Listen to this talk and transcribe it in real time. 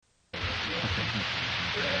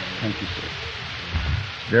Thank you, sir.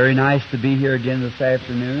 It's very nice to be here again this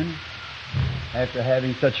afternoon after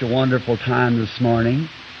having such a wonderful time this morning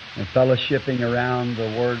and fellowshipping around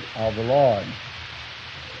the Word of the Lord.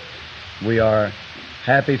 We are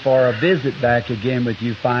happy for a visit back again with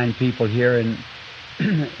you fine people here in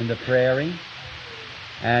the prairie.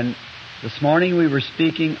 And this morning we were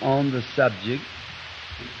speaking on the subject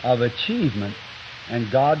of achievement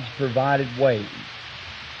and God's provided ways.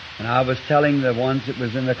 And I was telling the ones that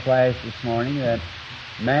was in the class this morning that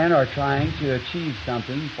men are trying to achieve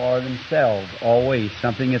something for themselves always,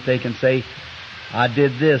 something that they can say, I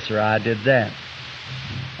did this or I did that.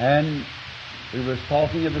 And we was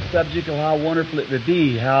talking of the subject of how wonderful it would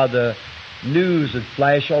be, how the news would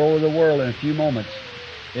flash all over the world in a few moments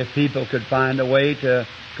if people could find a way to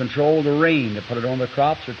control the rain, to put it on the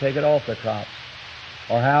crops or take it off the crops.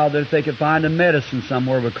 Or how that if they could find a medicine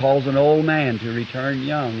somewhere would cause an old man to return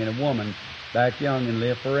young and a woman back young and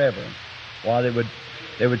live forever. While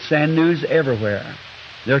they would send news everywhere.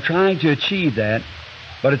 They're trying to achieve that,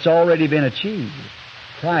 but it's already been achieved.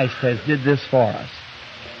 Christ has did this for us.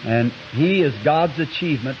 And He is God's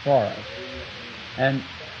achievement for us. And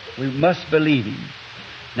we must believe Him.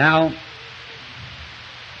 Now,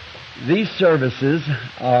 these services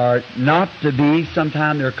are not to be,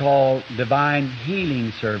 sometimes they're called divine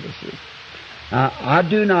healing services. Now, I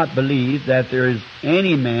do not believe that there is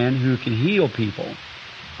any man who can heal people.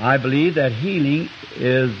 I believe that healing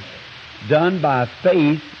is done by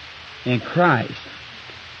faith in Christ,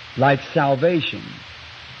 like salvation.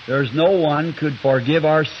 There's no one could forgive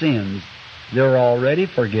our sins. They're already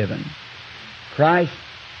forgiven. Christ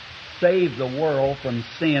saved the world from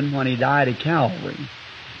sin when He died at Calvary.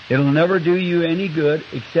 It'll never do you any good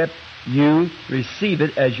except you receive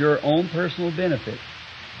it as your own personal benefit.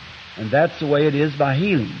 And that's the way it is by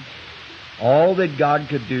healing. All that God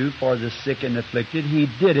could do for the sick and afflicted, He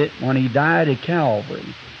did it when He died at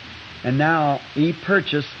Calvary. And now He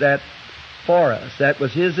purchased that for us. That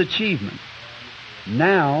was His achievement.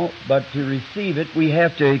 Now, but to receive it, we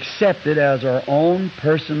have to accept it as our own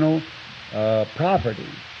personal property.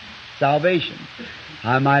 Salvation.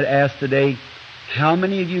 I might ask today, how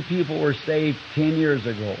many of you people were saved 10 years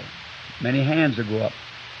ago? Many hands will go up.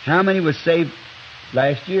 How many was saved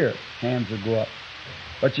last year? Hands will go up.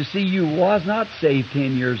 But you see, you was not saved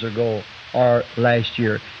 10 years ago or last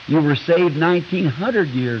year. You were saved 1900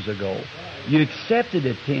 years ago. You accepted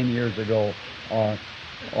it 10 years ago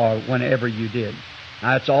or whenever you did.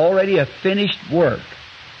 Now, it's already a finished work.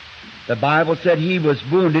 The Bible said He was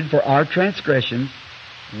wounded for our transgressions.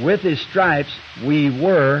 With His stripes we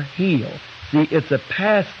were healed. See, it's a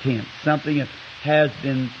past tense, something that has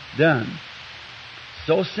been done.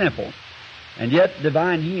 So simple. And yet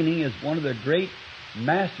divine healing is one of the great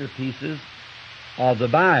masterpieces of the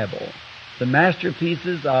Bible. The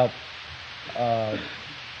masterpieces of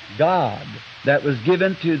God that was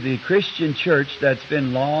given to the Christian church that's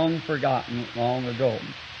been long forgotten long ago.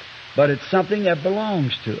 But it's something that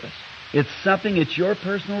belongs to us. It's something that's your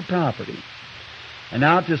personal property. And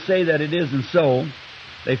now to say that it isn't so,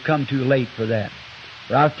 they've come too late for that.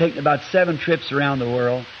 For I've taken about 7 trips around the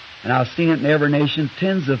world, and I've seen it in every nation,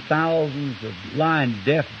 tens of thousands of blind,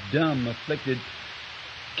 deaf, dumb, afflicted,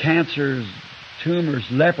 cancers, tumors,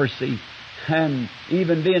 leprosy, and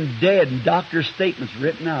even being dead, and doctor's statements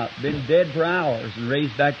written out, been dead for hours and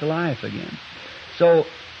raised back to life again. So,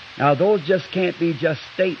 now those just can't be just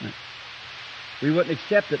statements. We wouldn't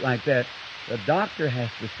accept it like that. The doctor has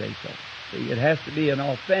to say so. See, it has to be an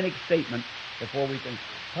authentic statement before we can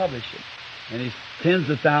publish it. And these tens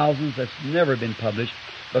of thousands that's never been published,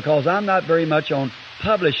 because I'm not very much on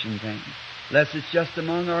publishing things, unless it's just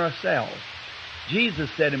among ourselves. Jesus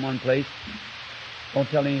said in one place, don't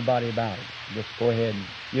tell anybody about it. Just go ahead and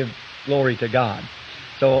give glory to God.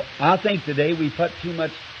 So I think today we put too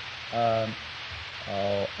much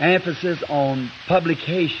emphasis on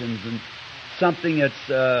publications and something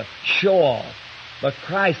that's show-off. But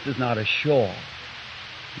Christ is not a show-off.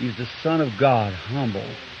 He's the Son of God, humble.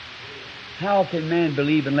 How can man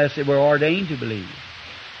believe unless they were ordained to believe?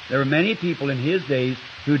 There were many people in His days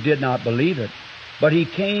who did not believe it. But He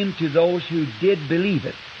came to those who did believe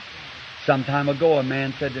it. Some time ago, a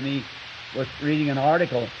man said to me, was reading an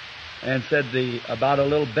article, and said about a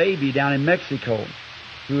little baby down in Mexico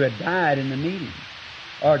who had died in the meeting,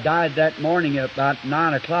 or died that morning at about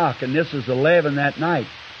 9 o'clock, and this was 11 that night.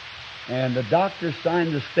 And the doctor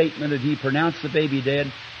signed the statement that he pronounced the baby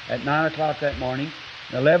dead at 9 o'clock that morning.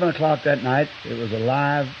 At 11 o'clock that night, it was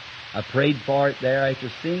alive. I prayed for it there after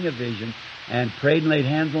seeing a vision, and prayed and laid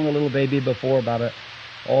hands on the little baby before about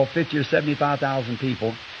 50 or 75,000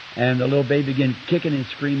 people. And the little baby began kicking and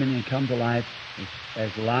screaming and come to life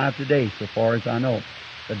as alive today, so far as I know.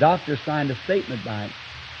 The doctor signed a statement by it.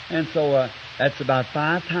 And so that's about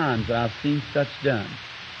 5 times that I've seen such done.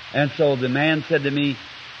 And so the man said to me,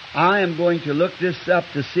 I am going to look this up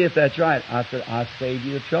to see if that's right. I said, I'll save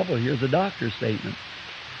you the trouble. Here's the doctor's statement.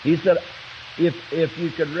 He said, if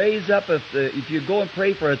you could raise up, if you go and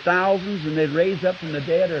pray for thousands and they'd raise up from the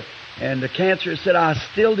dead, and the cancer said, I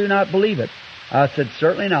still do not believe it. I said,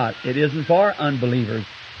 certainly not. It isn't for unbelievers.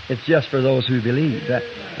 It's just for those who believe.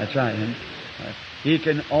 That's right. And, he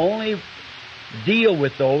can only deal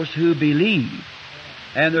with those who believe.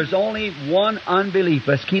 And there's only one unbelief.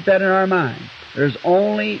 Let's keep that in our mind. There's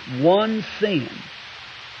only one sin.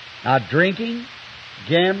 Not drinking,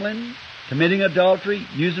 gambling, committing adultery,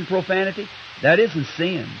 using profanity. That isn't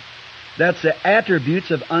sin. That's the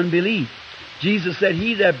attributes of unbelief. Jesus said,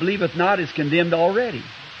 he that believeth not is condemned already.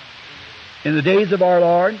 In the days of our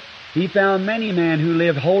Lord, He found many men who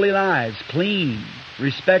lived holy lives, clean,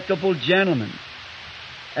 respectable gentlemen.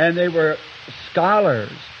 And they were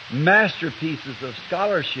scholars, masterpieces of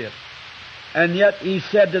scholarship. And yet He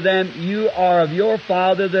said to them, you are of your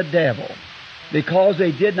father the devil, because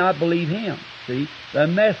they did not believe Him. See, the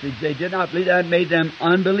message they did not believe, that made them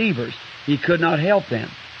unbelievers. He could not help them.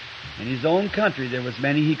 In His own country there was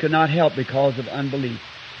many He could not help because of unbelief.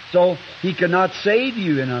 So He could not save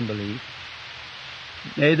you in unbelief.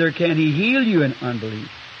 Neither can He heal you in unbelief.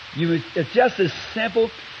 It's just as simple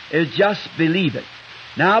as just believe it.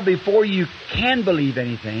 Now, before you can believe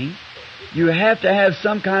anything, you have to have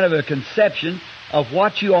some kind of a conception of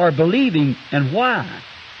what you are believing and why.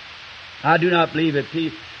 I do not believe that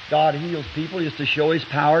God heals people just to show His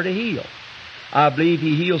power to heal. I believe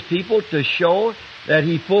He heals people to show that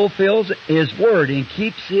He fulfills His Word and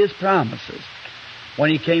keeps His promises. When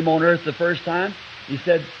He came on earth the first time, He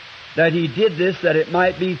said that He did this that it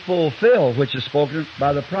might be fulfilled, which is spoken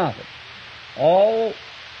by the prophet. All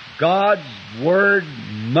God's Word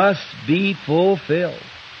must be fulfilled.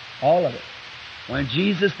 All of it. When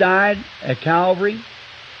Jesus died at Calvary,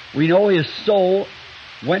 we know His soul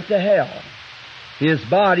went to hell. His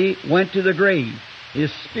body went to the grave.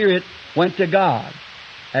 His spirit went to God.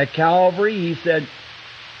 At Calvary, He said,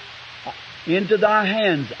 into Thy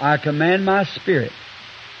hands I command my spirit.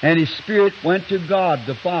 And His spirit went to God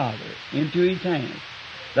the Father, into His hands.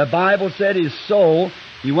 The Bible said His soul,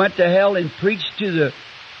 He went to hell and preached to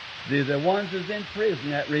the ones that's in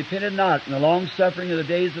prison that repented not in the long suffering of the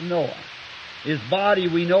days of Noah. His body,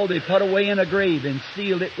 we know, they put away in a grave and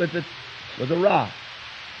sealed it with a rock.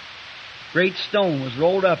 Great stone was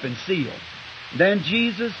rolled up and sealed. Then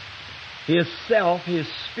Jesus, His self, His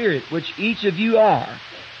Spirit, which each of you are,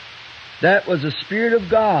 that was the Spirit of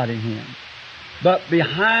God in Him. But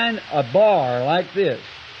behind a bar like this,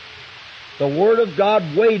 the Word of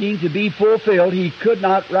God waiting to be fulfilled, He could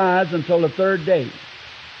not rise until the 3rd day.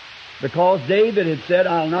 Because David had said,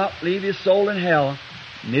 I'll not leave his soul in hell,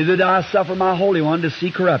 neither do I suffer my Holy One to see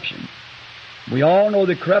corruption. We all know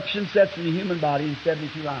that corruption sets in the human body in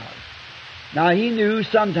 72 hours. Now He knew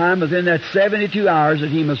sometime within that 72 hours that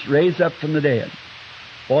He must raise up from the dead.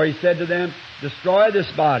 For He said to them, destroy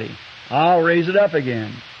this body, I'll raise it up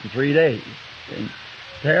again in 3 days.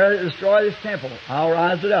 Destroy this temple, I'll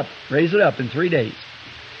raise it up in 3 days.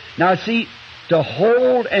 Now see, to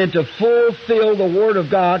hold and to fulfill the Word of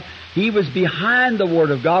God, He was behind the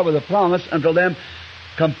Word of God with a promise until them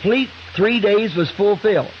complete 3 days was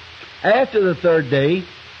fulfilled. After the 3rd day,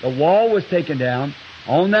 the wall was taken down.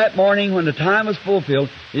 On that morning when the time was fulfilled,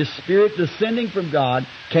 His Spirit descending from God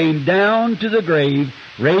came down to the grave,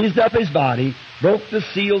 raised up His body, broke the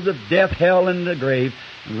seals of death, hell, and the grave,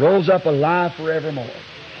 and rose up alive forevermore.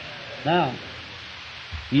 Now,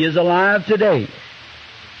 He is alive today.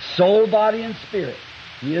 Soul, body, and spirit.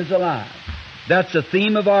 He is alive. That's the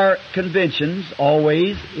theme of our conventions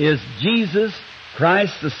always, is Jesus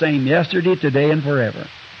Christ the same yesterday, today, and forever.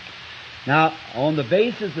 Now, on the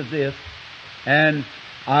basis of this, and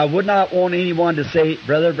I would not want anyone to say,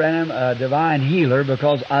 Brother Branham, a divine healer,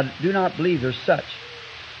 because I do not believe there's such.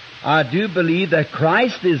 I do believe that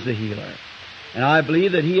Christ is the healer. And I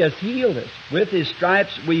believe that He has healed us. With His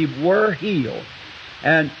stripes we were healed.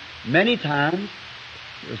 And many times,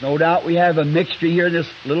 there's no doubt we have a mixture here in this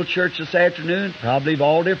little church this afternoon, probably of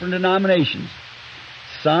all different denominations.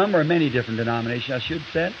 Some or many different denominations, I should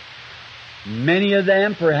say. Many of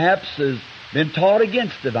them perhaps has been taught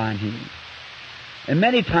against divine healing. And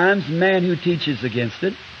many times man who teaches against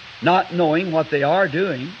it, not knowing what they are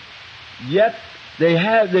doing, yet they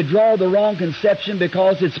draw the wrong conception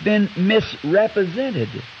because it's been misrepresented.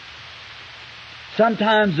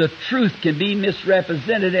 Sometimes the truth can be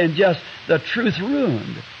misrepresented and just the truth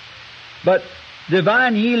ruined. But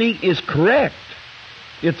divine healing is correct.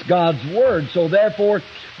 It's God's Word. So therefore,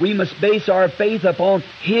 we must base our faith upon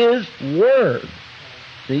His Word.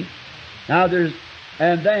 See? Now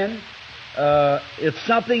it's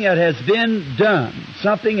something that has been done.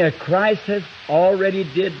 Something that Christ has already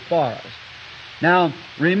did for us. Now,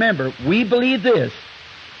 remember, we believe this,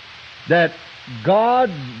 that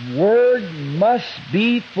God's Word must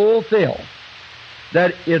be fulfilled.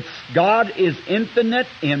 That God is infinite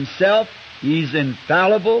Himself. He's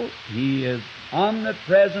infallible. He is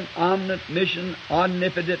omnipresent, omniscient,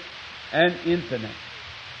 omnipotent, and infinite.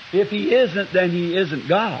 If He isn't, then He isn't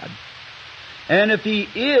God. And if He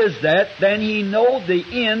is that, then He knows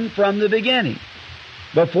the end from the beginning.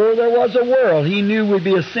 Before there was a world, He knew we'd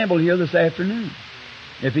be assembled here this afternoon.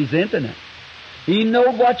 If He's infinite. He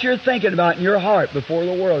knows what you're thinking about in your heart before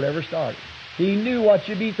the world ever started. He knew what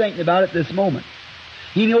you'd be thinking about at this moment.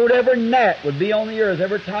 He knew what every gnat would be on the earth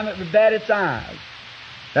every time it would bat its eyes.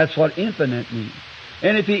 That's what infinite means.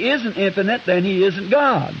 And if He isn't infinite, then He isn't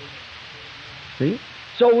God. See?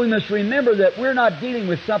 So we must remember that we're not dealing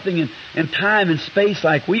with something in time and space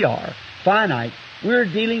like we are, finite. We're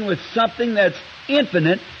dealing with something that's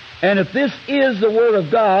infinite, and if this is the Word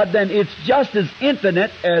of God, then it's just as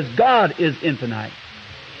infinite as God is infinite.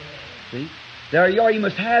 See? There you are. You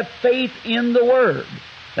must have faith in the Word.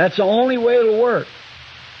 That's the only way it'll work.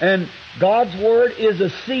 And God's Word is a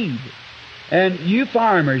seed. And you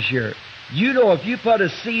farmers here, you know if you put a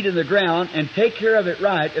seed in the ground and take care of it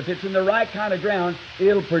right, if it's in the right kind of ground,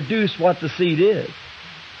 it'll produce what the seed is.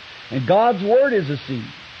 And God's Word is a seed.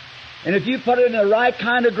 And if you put it in the right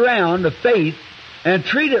kind of ground of faith and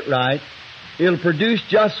treat it right, it'll produce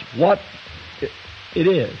just what it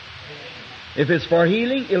is. If it's for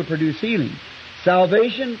healing, it'll produce healing.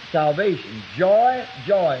 Salvation, salvation. Joy,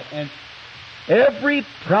 joy. And every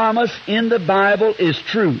promise in the Bible is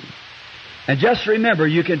true. And just remember,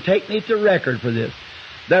 you can take me to record for this,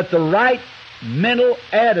 that the right mental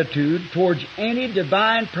attitude towards any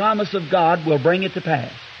divine promise of God will bring it to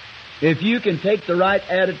pass. If you can take the right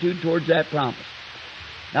attitude towards that promise.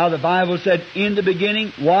 Now the Bible said, in the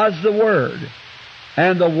beginning was the Word,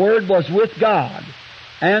 and the Word was with God,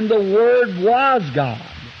 and the Word was God,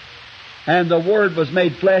 and the Word was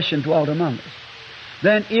made flesh and dwelt among us.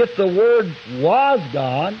 Then if the Word was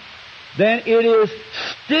God, then it is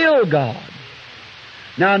still God.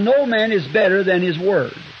 Now no man is better than his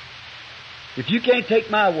Word. If you can't take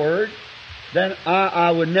my Word, then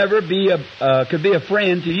I would never be could be a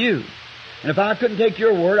friend to you. And if I couldn't take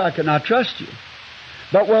your Word, I could not trust you.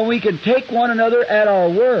 But when we can take one another at our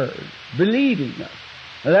word, believing us,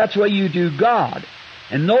 that's why you do God.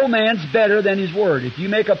 And no man's better than his Word. If you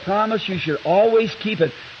make a promise, you should always keep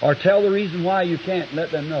it, or tell the reason why you can't,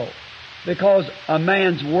 let them know. Because a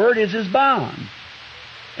man's word is his bond.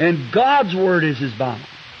 And God's Word is his bond.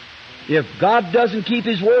 If God doesn't keep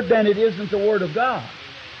His Word, then it isn't the Word of God.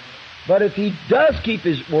 But if He does keep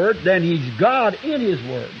His Word, then He's God in His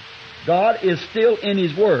Word. God is still in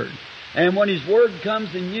His Word. And when His Word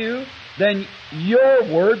comes in you, then your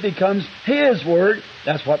Word becomes His Word.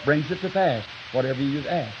 That's what brings it to pass, whatever you've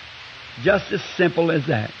asked. Just as simple as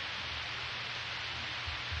that.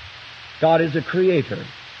 God is a creator.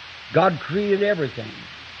 God created everything.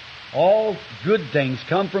 All good things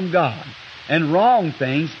come from God. And wrong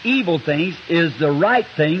things, evil things, is the right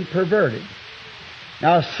thing perverted.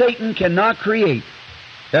 Now Satan cannot create.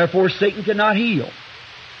 Therefore Satan cannot heal.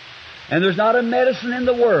 And there's not a medicine in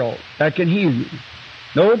the world that can heal you.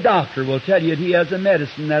 No doctor will tell you that he has a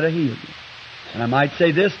medicine that'll heal you. And I might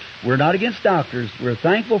say this, we're not against doctors. We're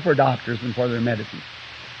thankful for doctors and for their medicine.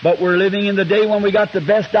 But we're living in the day when we got the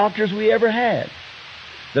best doctors we ever had.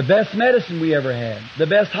 The best medicine we ever had. The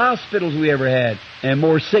best hospitals we ever had. And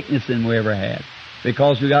more sickness than we ever had.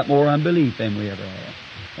 Because we got more unbelief than we ever had.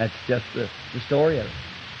 That's just the story of it.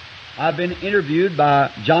 I've been interviewed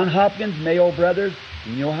by John Hopkins, Mayo Brothers,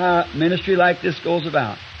 and you know how a ministry like this goes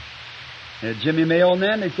about. Jimmy Mayo and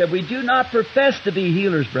them, they said, we do not profess to be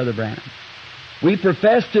healers, Brother Branham. We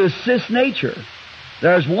profess to assist nature.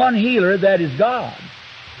 There's one healer, that is God.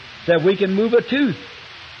 Said we can move a tooth,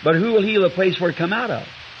 but who will heal a place where it come out of?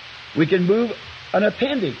 We can move an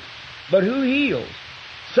appendix, but who heals?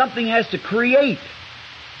 Something has to create.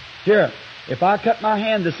 Here, if I cut my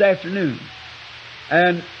hand this afternoon,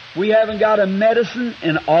 and we haven't got a medicine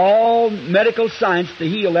in all medical science to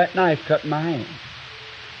heal that knife cut in my hand.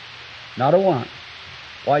 Not a one.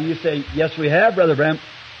 Why, you say, yes, we have, Brother Branham.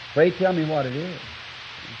 Pray tell me what it is.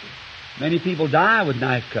 Many people die with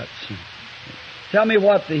knife cuts. Tell me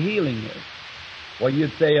what the healing is. Well,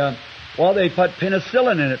 you'd say, well, they put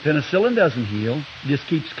penicillin in it. Penicillin doesn't heal. It just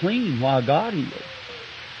keeps clean while God heals.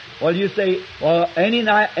 Well, you say, well, any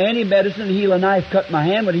medicine to heal a knife cut in my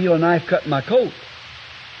hand would heal a knife cut in my coat.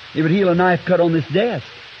 It would heal a knife cut on this desk.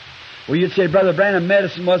 Well, you'd say, Brother Branham,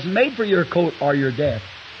 medicine wasn't made for your coat or your desk.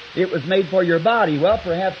 It was made for your body. Well,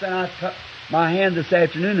 perhaps then I cut my hand this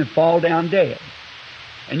afternoon and fall down dead.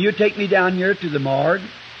 And you take me down here to the morgue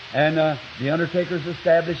and the undertaker's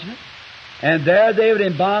establishment, and there they would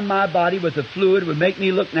embalm my body with a fluid that would make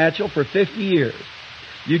me look natural for 50 years.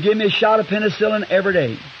 You give me a shot of penicillin every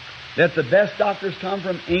day. Let the best doctors come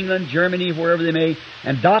from England, Germany, wherever they may,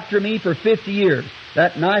 and doctor me for 50 years.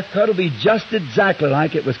 That knife cut will be just exactly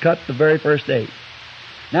like it was cut the very first day.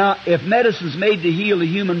 Now, if medicine's made to heal the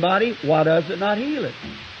human body, why does it not heal it?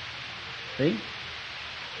 See?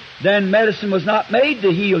 Then medicine was not made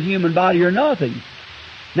to heal human body or nothing.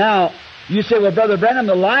 Now, you say, well, Brother Branham,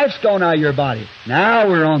 the life's gone out of your body. Now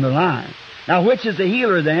we're on the line. Now, which is the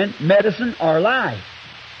healer then, medicine or life?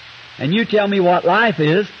 And you tell me what life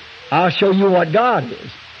is, I'll show you what God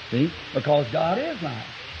is. See? Because God is life.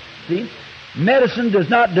 See? Medicine does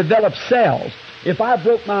not develop cells. If I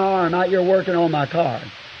broke my arm out here working on my car,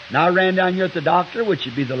 and I ran down here at the doctor, which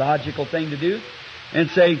would be the logical thing to do, and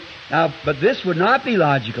say, now, but this would not be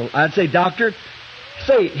logical. I'd say, Doctor,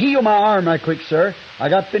 say, heal my arm right quick, sir. I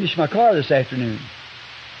got to finish my car this afternoon.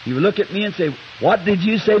 He would look at me and say, what did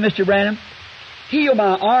you say, Mr. Branham? Heal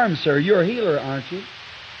my arm, sir. You're a healer, aren't you?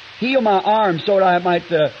 Heal my arm so that I might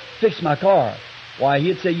fix my car. Why,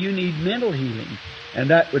 he'd say, you need mental healing. And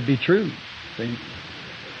that would be true. See?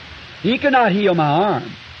 He could not heal my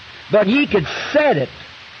arm, but he could set it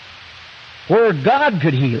where God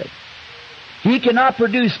could heal it. He cannot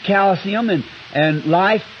produce calcium and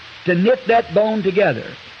life to knit that bone together.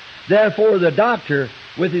 Therefore, the doctor,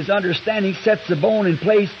 with his understanding, sets the bone in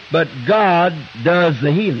place, but God does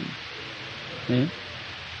the healing. See?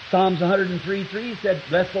 Psalms 103:3 said,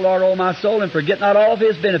 bless the Lord, O my soul, and forget not all of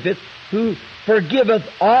His benefits, who forgiveth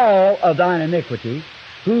all of thine iniquity,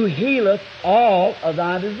 who healeth all of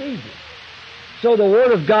thy diseases. So the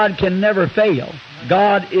Word of God can never fail.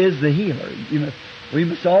 God is the healer. We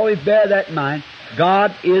must always bear that in mind.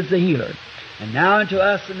 God is the healer. And now unto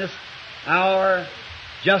us in this hour,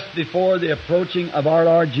 just before the approaching of our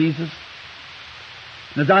Lord Jesus,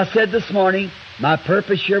 as I said this morning, my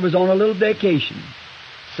purpose here was on a little vacation.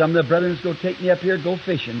 Some of the brethren go take me up here, go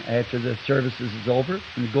fishing after the services is over,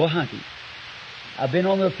 and go hunting. I've been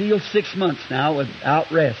on the field 6 months now without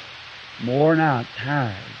rest, worn out,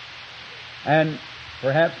 tired. And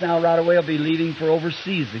perhaps now right away I'll be leaving for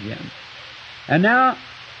overseas again. And now,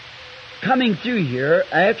 coming through here,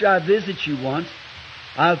 after I visit you once,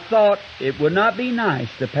 I thought it would not be nice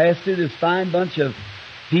to pass through this fine bunch of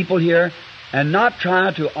people here and not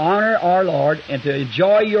try to honor our Lord and to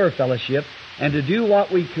enjoy your fellowship and to do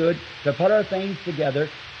what we could to put our things together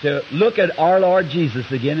to look at our Lord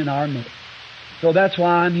Jesus again in our midst. So that's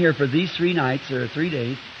why I'm here for these 3 nights or 3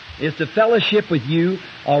 days, is to fellowship with you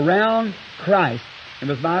around Christ and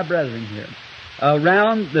with my brethren here,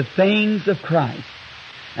 around the things of Christ.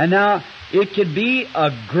 And now, it could be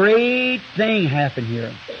a great thing happen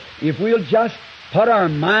here if we'll just put our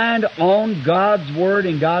mind on God's Word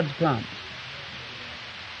and God's promise.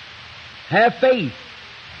 Have faith.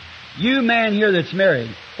 You man here that's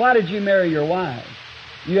married, why did you marry your wife?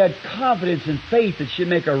 You had confidence and faith that she'd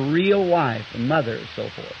make a real wife and mother and so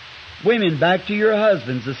forth. Women, back to your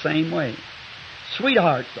husbands the same way.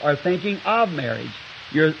 Sweethearts are thinking of marriage.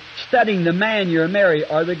 You're studying the man you're married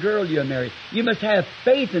or the girl you're married. You must have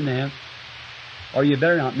faith in them, or you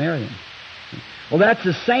better not marry them. Well, that's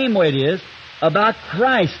the same way it is about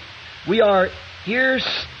Christ. We are here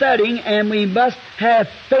studying, and we must have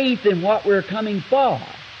faith in what we're coming for.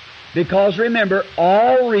 Because remember,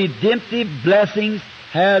 all redemptive blessings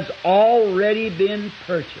has already been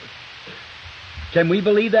purchased. Can we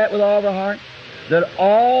believe that with all of our heart? That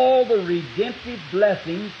all the redemptive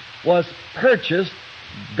blessings was purchased.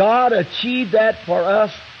 God achieved that for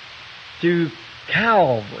us to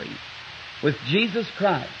Calvary with Jesus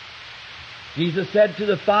Christ. Jesus said to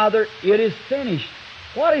the Father, it is finished.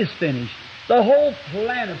 What is finished? The whole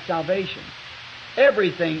plan of salvation.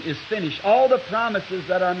 Everything is finished. All the promises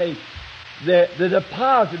that are made. The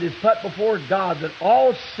deposit is put before God that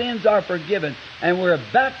all sins are forgiven and we're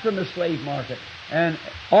back from the slave market. And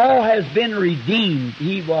all has been redeemed.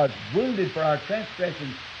 He was wounded for our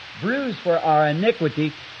transgressions, bruised for our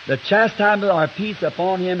iniquity. The chastisement of our peace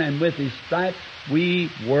upon Him, and with His stripes we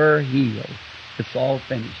were healed. It's all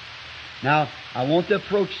finished. Now, I want to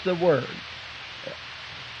approach the Word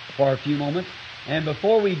for a few moments. And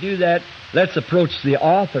before we do that, let's approach the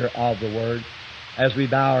author of the Word as we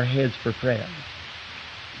bow our heads for prayer.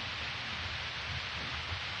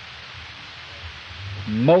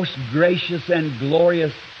 most gracious and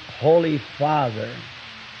glorious Holy Father,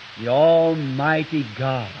 the Almighty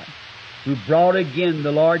God, who brought again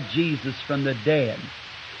the Lord Jesus from the dead,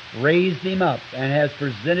 raised Him up, and has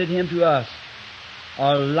presented Him to us,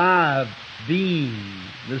 a live being,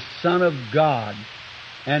 the Son of God,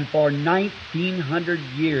 and for 1900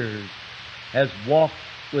 years has walked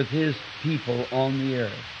with His people on the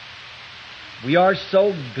earth. We are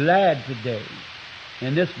so glad today,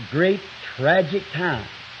 in this great tragic time,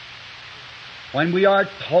 when we are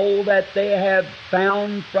told that they have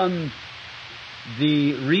found from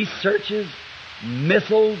the researches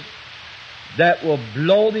missiles that will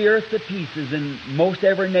blow the earth to pieces, and most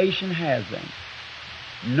every nation has them.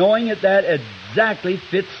 Knowing that exactly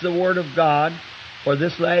fits the Word of God for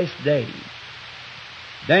this last day.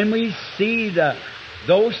 Then we see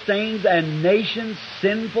those things, and nations,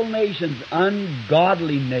 sinful nations,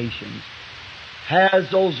 ungodly nations,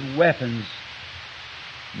 has those weapons.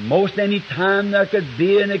 Most any time there could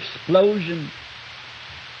be an explosion,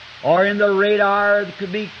 or in the radar there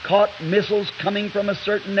could be caught missiles coming from a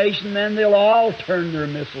certain nation, then they'll all turn their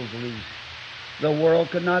missiles loose. The world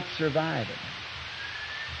could not survive it.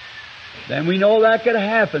 Then we know that could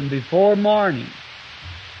happen before morning.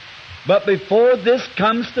 But before this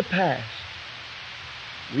comes to pass,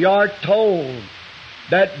 we are told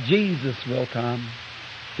that Jesus will come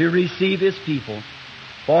to receive His people.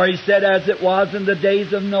 For He said, as it was in the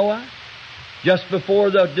days of Noah, just before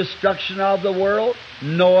the destruction of the world,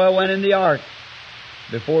 Noah went in the ark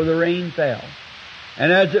before the rain fell.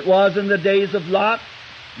 And as it was in the days of Lot,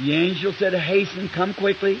 the angel said, hasten, come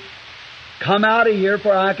quickly. Come out of here,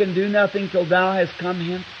 for I can do nothing till thou hast come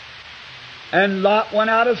hence. And Lot went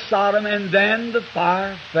out of Sodom, and then the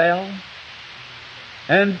fire fell.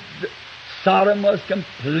 And Sodom was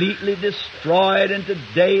completely destroyed, and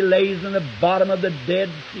today lays in the bottom of the Dead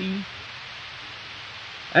Sea.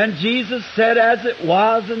 And Jesus said, as it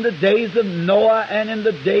was in the days of Noah and in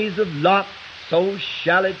the days of Lot, so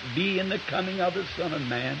shall it be in the coming of the Son of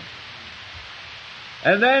Man.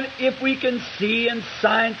 And then if we can see, and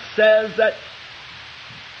science says that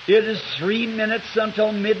it is 3 minutes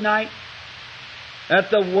until midnight, that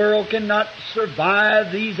the world cannot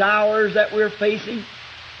survive these hours that we're facing,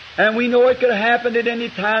 and we know it could happen at any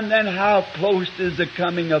time, then how close is the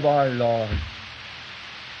coming of our Lord?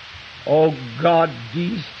 Oh God,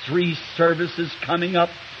 these 3 services coming up,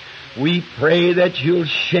 we pray that You'll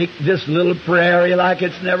shake this little prairie like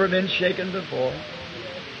it's never been shaken before.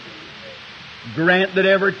 Grant that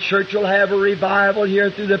every church will have a revival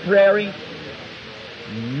here through the prairie.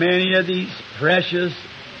 Many of these precious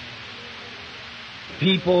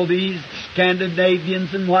people, these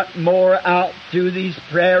Scandinavians and what more out through these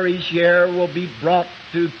prairies here will be brought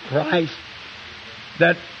to Christ.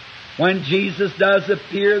 That when Jesus does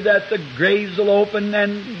appear, that the graves will open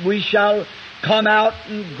and we shall come out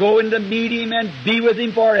and go in to meet Him and be with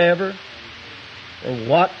Him forever. For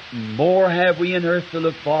what more have we in earth to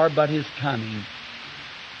look for but His coming?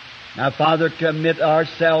 Now, Father, commit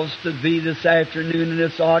ourselves to Thee this afternoon in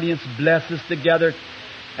this audience. Bless us together.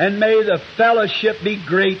 And may the fellowship be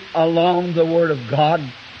great along the Word of God.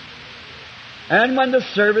 And when the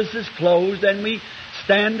service is closed and we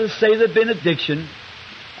stand to say the benediction,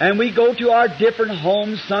 and we go to our different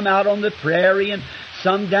homes, some out on the prairie and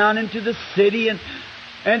some down into the city and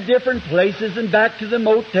different places and back to the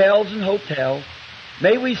motels and hotels,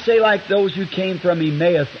 may we say like those who came from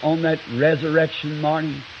Emmaus on that resurrection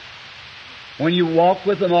morning, when you walked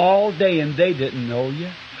with them all day and they didn't know You.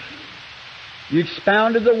 You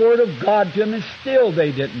expounded the Word of God to them and still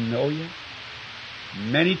they didn't know You.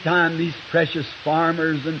 Many times these precious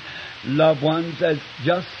farmers and loved ones has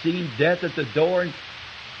just seen death at the door, and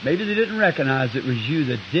maybe they didn't recognize it was You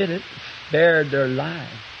that did it, spared their lives.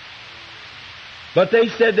 But they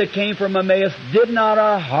said they came from Emmaus, did not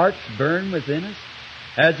our hearts burn within us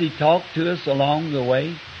as He talked to us along the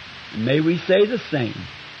way? And may we say the same.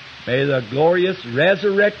 May the glorious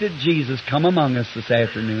resurrected Jesus come among us this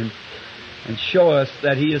afternoon and show us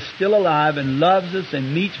that He is still alive and loves us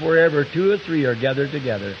and meets wherever 2 or 3 are gathered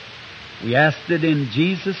together. We ask it in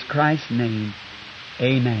Jesus Christ's name.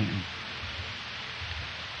 Amen.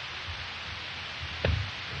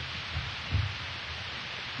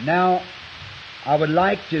 Now, I would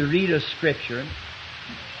like to read a scripture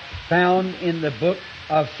found in the book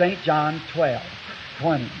of St. John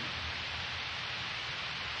 12:20.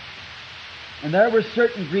 And there were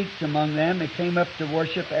certain Greeks among them that came up to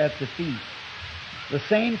worship at the feast. The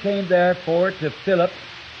same came therefore to Philip,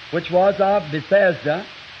 which was of Bethsaida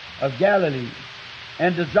of Galilee,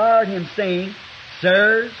 and desired him, saying,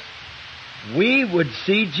 Sirs, we would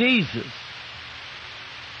see Jesus.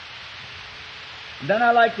 Then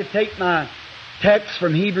I like to take my text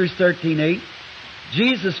from Hebrews 13:8.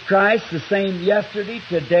 Jesus Christ the same yesterday,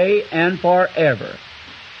 today, and forever.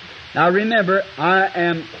 Now remember, I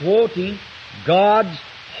am quoting God's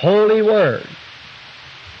holy word.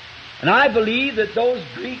 And I believe that those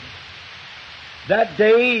Greeks that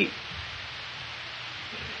day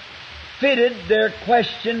fitted their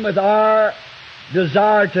question with our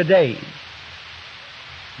desire today.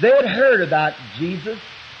 They had heard about Jesus,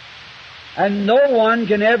 and no one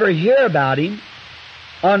can ever hear about Him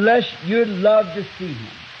unless you'd love to see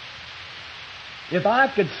Him. If I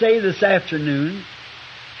could say this afternoon,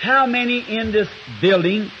 how many in this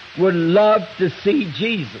building would love to see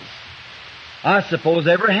Jesus? I suppose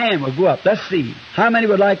every hand would go up. Let's see. How many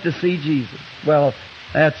would like to see Jesus? Well,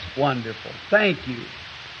 that's wonderful. Thank you.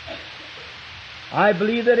 I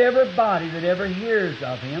believe that everybody that ever hears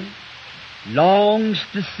of Him longs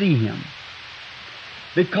to see Him,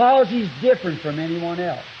 because He's different from anyone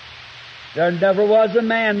else. There never was a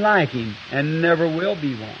man like Him, and never will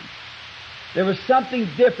be one. There was something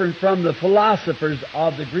different from the philosophers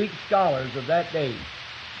of the Greek scholars of that day.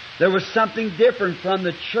 There was something different from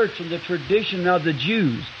the church and the tradition of the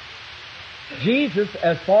Jews. Jesus,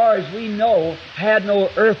 as far as we know, had no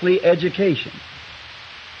earthly education.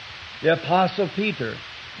 The Apostle Peter,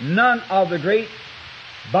 none of the great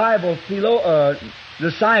Bible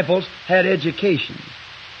disciples had education,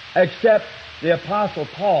 except the Apostle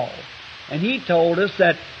Paul. And he told us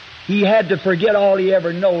that he had to forget all he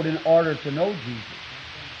ever knowed in order to know Jesus.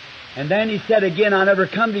 And then he said again, I never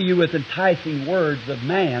come to you with enticing words of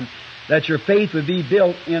man, that your faith would be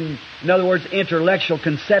built in other words, intellectual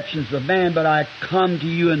conceptions of man, but I come to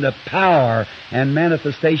you in the power and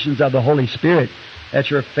manifestations of the Holy Spirit, that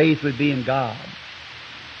your faith would be in God.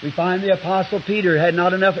 We find the Apostle Peter had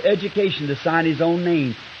not enough education to sign his own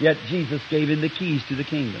name, yet Jesus gave him the keys to the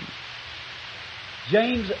kingdom.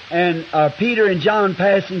 James and Peter and John,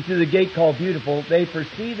 passing through the gate called Beautiful, they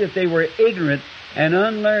perceived that they were ignorant and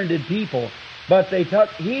unlearned people, but they took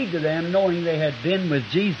heed to them, knowing they had been with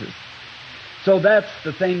Jesus. So that's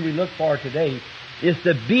the thing we look for today, is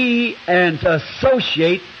to be and to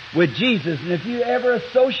associate with Jesus. And if you ever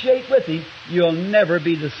associate with Him, you'll never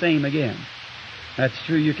be the same again. That's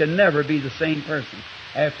true. You can never be the same person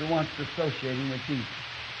after once associating with Jesus.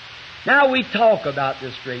 Now we talk about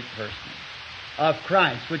this great person of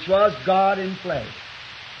Christ, which was God in flesh.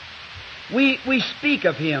 We speak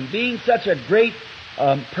of Him being such a great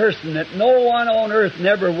person that no one on earth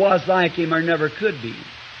never was like Him or never could be.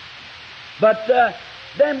 But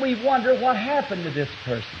then we wonder what happened to this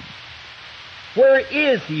person. Where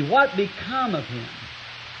is He? What become of Him?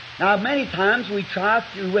 Now, many times we try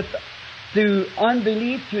through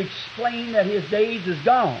unbelief to explain that His days is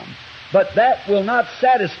gone. But that will not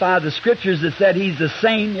satisfy the Scriptures that said He's the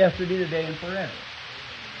same yesterday, today, and forever.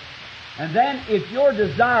 And then if your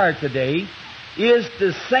desire today is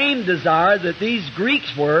the same desire that these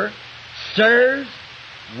Greeks were, sirs,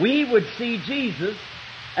 we would see Jesus,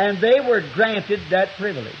 and they were granted that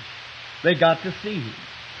privilege. They got to see Him.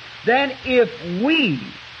 Then if we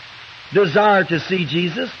desire to see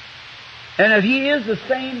Jesus, and if He is the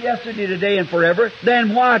same yesterday, today, and forever,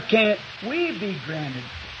 then why can't we be granted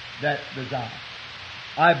that desire?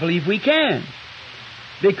 I believe we can,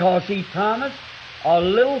 because He promised a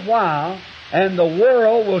little while, and the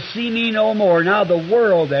world will see me no more. Now the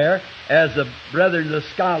world there, as the brethren, the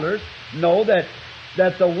scholars, know that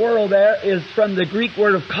the world there is from the Greek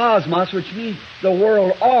word of cosmos, which means the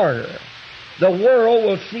world order. The world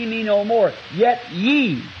will see me no more. Yet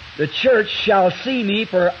ye, the church, shall see me,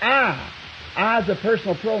 for I is a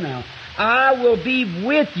personal pronoun, I will be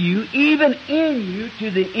with you, even in you,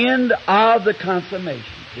 to the end of the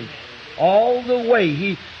consummation. See? All the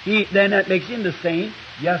way. Then that makes Him the same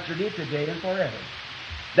yesterday, today, and forever.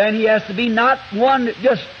 Then He has to be not one that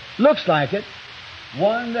just looks like it,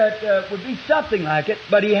 one that would be something like it,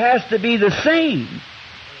 but He has to be the same.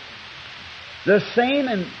 The same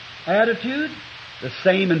in attitude, the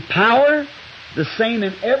same in power, the same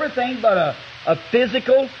in everything but a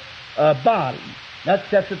physical body. That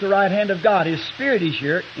sits at the right hand of God. His Spirit is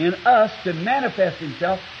here in us to manifest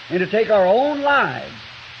Himself and to take our own lives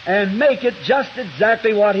and make it just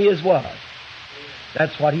exactly what His was.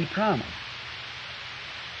 That's what He promised.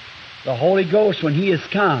 The Holy Ghost, when He has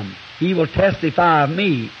come, He will testify of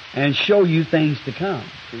me and show you things to come.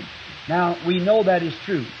 See? Now, we know that is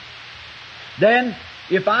true. Then,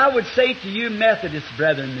 if I would say to you Methodist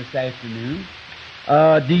brethren this afternoon,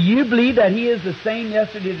 do you believe that He is the same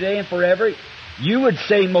yesterday, today, and forever? You would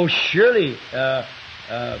say most surely,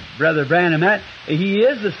 Brother Branham, He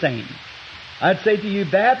is the same. I'd say to you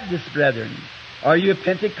Baptist brethren, Are you a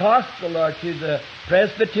Pentecostal or to the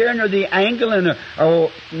Presbyterian or the Anglican or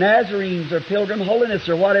Nazarenes or Pilgrim Holiness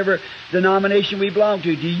or whatever denomination we belong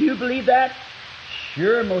to? Do you believe that?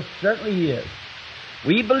 Sure, most certainly He is.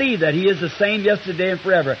 We believe that He is the same yesterday and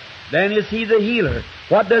forever. Then is He the healer.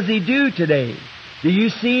 What does He do today? Do you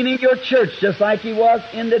see Him in your church just like He was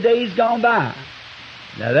in the days gone by?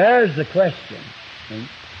 Now there's the question.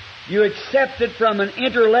 You accept it from an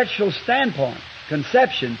intellectual standpoint,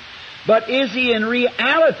 conception, but is He in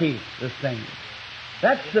reality the same?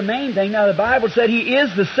 That's the main thing. Now the Bible said He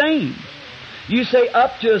is the same. You say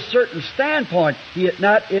up to a certain standpoint.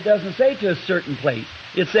 It doesn't say to a certain place.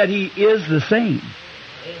 It said He is the same.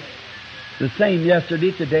 The same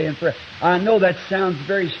yesterday, today, and forever. I know that sounds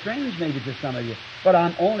very strange maybe to some of you, but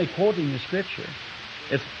I'm only quoting the Scripture.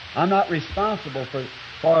 I'm not responsible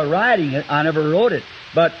for writing it. I never wrote it.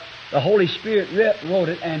 But the Holy Spirit wrote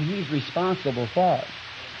it, and He's responsible for it.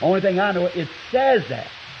 Only thing I know, it says that.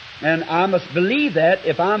 And I must believe that.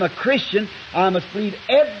 If I'm a Christian, I must believe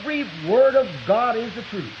every word of God is the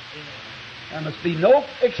truth. There must be no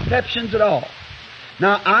exceptions at all.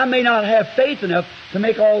 Now, I may not have faith enough to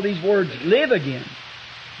make all these words live again,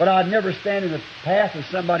 but I'd never stand in the path of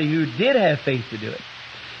somebody who did have faith to do it.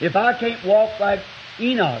 If I can't walk like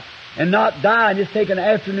Enoch and not die and just take an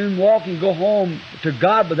afternoon walk and go home to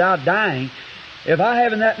God without dying, if I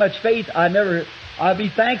haven't that much faith, I'd be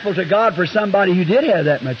thankful to God for somebody who did have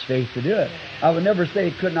that much faith to do it. I would never say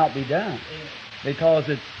it could not be done, because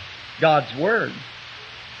it's God's Word.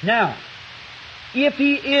 Now, if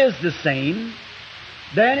He is the same,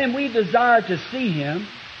 then and we desire to see Him,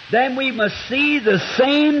 then we must see the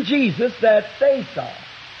same Jesus that they saw,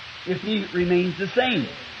 if He remains the same.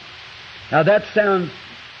 Now that sounds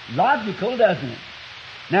logical, doesn't it?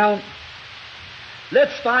 Now,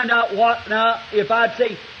 let's find out what, now, if I'd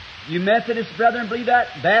say, you Methodist brethren believe that?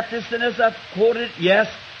 Baptists and us, I've quoted it,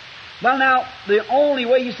 yes. Well now, the only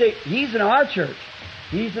way you say, He's in our church.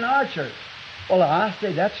 He's in our church. Well, I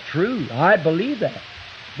say that's true. I believe that.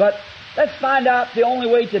 But let's find out the only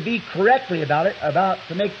way to be correctly about it,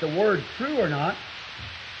 to make the Word true or not,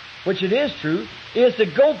 which it is true, is to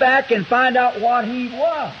go back and find out what He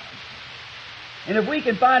was. And if we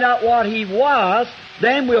can find out what He was,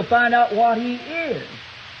 then we'll find out what He is.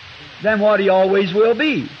 Then what He always will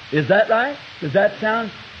be. Is that right? Does that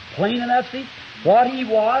sound plain enough to you? What He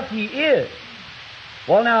was, He is.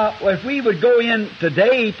 Well now, if we would go in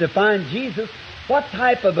today to find Jesus, what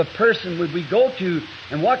type of a person would we go to,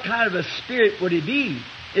 and what kind of a spirit would He be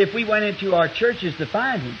if we went into our churches to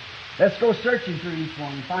find Him? Let's go searching through each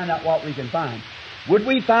one and find out what we can find. Would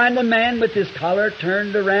we find a man with his collar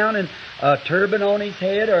turned around and a turban on his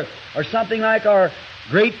head, or something like our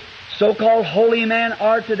great so-called holy men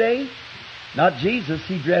are today? Not Jesus.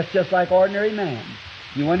 He dressed just like ordinary man.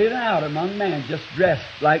 He went in and out among men, just dressed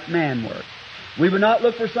like man were. We would not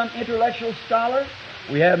look for some intellectual scholar.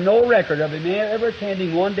 We have no record of him ever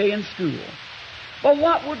attending one day in school. But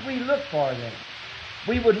what would we look for then?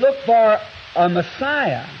 We would look for a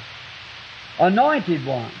Messiah, anointed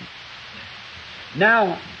one.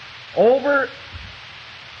 Now,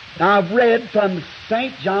 I've read from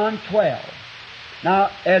St. John 12.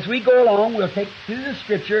 Now, as we go along, we'll take through the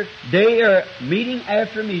Scripture day or meeting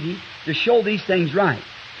after meeting to show these things right.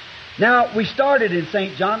 Now, we started in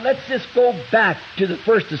St. John. Let's just go back to the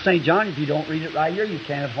first of St. John. If you don't read it right here, you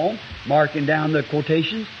can at home, marking down the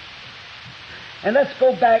quotations. And let's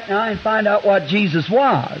go back now and find out what Jesus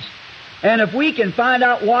was. And if we can find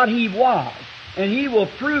out what He was, and He will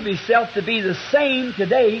prove Himself to be the same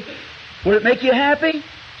today, would it make you happy?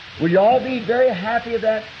 Would you all be very happy of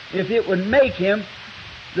that if it would make Him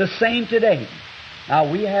the same today? Now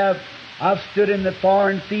I've stood in the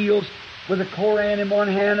foreign fields with the Koran in one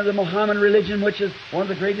hand of the Mohammedan religion, which is one of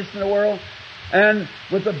the greatest in the world, and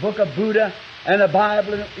with the book of Buddha and a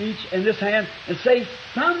Bible in each in this hand, and say,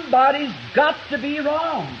 somebody's got to be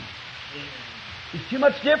wrong. There's too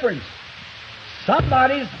much difference.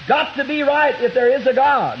 Somebody's got to be right if there is a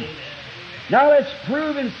God. Now let's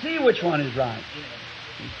prove and see which one is right.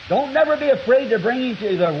 Don't never be afraid to bring Him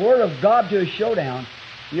to the Word of God to a showdown.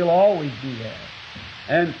 He'll always be there.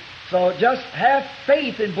 And so just have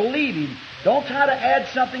faith and believe Him. Don't try to add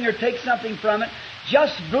something or take something from it.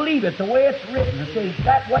 Just believe it the way it's written. It says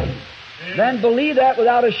that way. Then believe that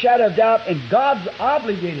without a shadow of doubt, and God's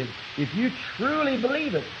obligated if you truly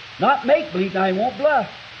believe it. Not make believe. Now He won't bluff.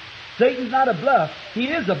 Satan's not a bluff. He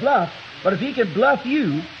is a bluff. But if he can bluff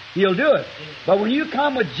you, he'll do it. But when you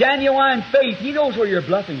come with genuine faith, he knows where you're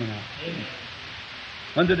bluffing or not.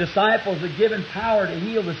 When the disciples are given power to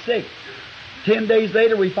heal the sick, 10 days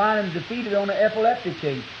later we find them defeated on an epileptic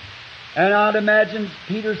case. And I'd imagine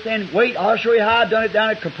Peter saying, wait, I'll show you how I done it down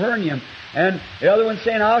at Capernaum. And the other one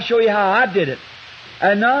saying, I'll show you how I did it.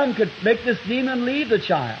 And none of them could make this demon leave the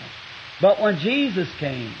child. But when Jesus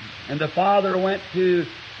came, and the Father went to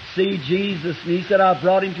see Jesus, and He said, I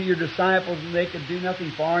brought Him to your disciples, and they could do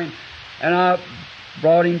nothing for Him, and I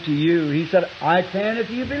brought Him to you. He said, I can if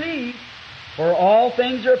you believe. For all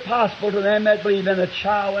things are possible to them that believe. And the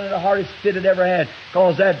child went in the hardest fit it ever had,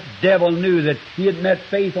 because that devil knew that he had met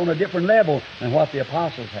faith on a different level than what the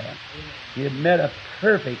apostles had. He had met a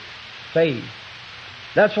perfect faith.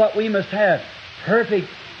 That's what we must have. Perfect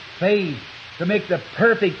faith to make the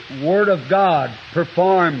perfect Word of God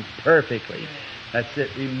perform perfectly. That's it.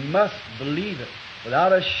 We must believe it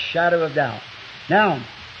without a shadow of doubt. Now,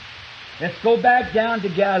 let's go back down to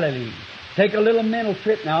Galilee. Take a little mental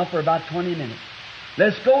trip now for about 20 minutes.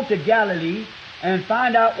 Let's go to Galilee and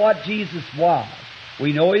find out what Jesus was.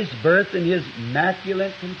 We know His birth and His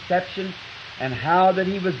immaculate conception and how that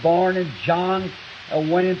He was born, and John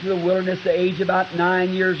went into the wilderness at the age of about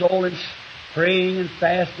 9 years old and praying and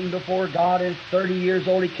fasting before God. And 30 years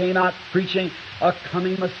old He came out preaching a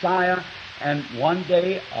coming Messiah. And one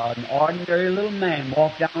day an ordinary little man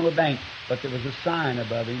walked down the bank, but there was a sign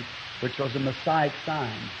above him, which was a Messiah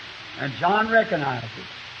sign. And John recognized it.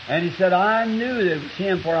 And he said, I knew that it was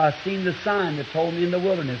Him, for I seen the sign that told me in the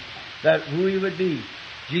wilderness that who He would be.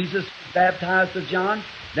 Jesus baptized of John.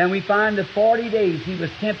 Then we find that 40 days He was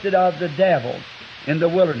tempted of the devil in the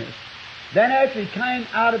wilderness. Then after He came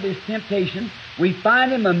out of His temptation, we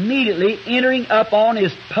find Him immediately entering up on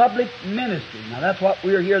His public ministry. Now that's what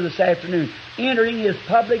we're here this afternoon, entering His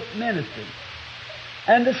public ministry.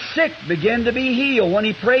 And the sick began to be healed when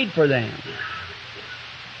He prayed for them.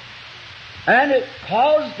 And it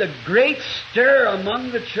caused a great stir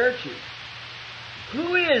among the churches.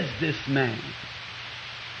 Who is this man?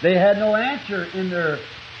 They had no answer in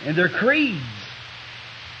their creeds.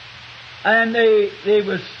 And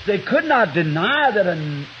they could not deny that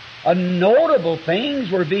a notable things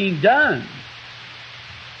were being done.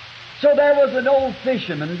 So there was an old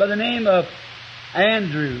fisherman by the name of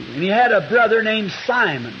Andrew, and he had a brother named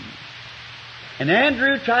Simon. And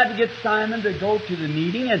Andrew tried to get Simon to go to the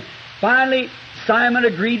meeting, and finally Simon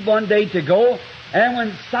agreed one day to go. And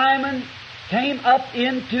when Simon came up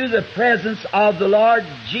into the presence of the Lord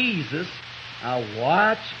Jesus, now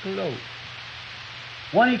watch close.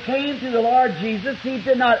 When he came to the Lord Jesus, He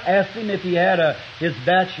did not ask Him if he had his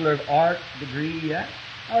Bachelor of Arts degree yet,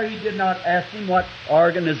 or He did not ask him what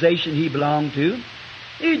organization he belonged to.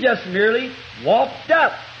 He just merely walked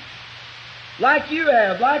up, like you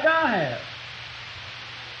have, like I have.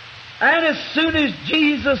 And as soon as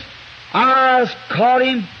Jesus' eyes caught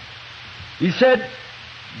him, He said,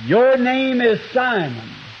 your name is Simon,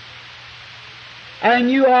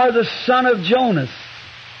 and you are the son of Jonas.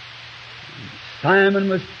 Simon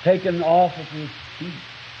was taken off of his feet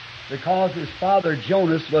because his father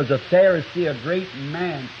Jonas was a Pharisee, a great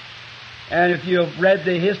man. And if you have read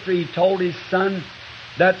the history, he told his son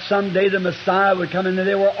that someday the Messiah would come, and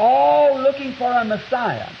they were all looking for a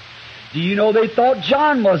Messiah. Do you know they thought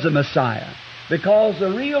John was a Messiah? Because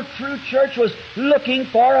the real true church was looking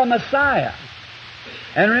for a Messiah.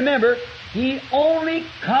 And remember, He only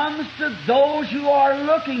comes to those who are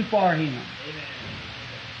looking for Him. Amen.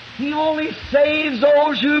 He only saves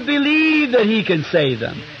those who believe that He can save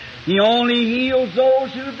them. He only heals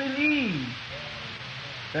those who believe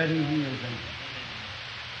that He heals them.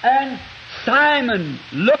 And Simon,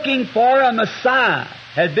 looking for a Messiah,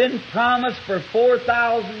 had been promised for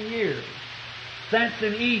 4,000 years since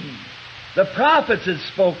in Eden. The prophets had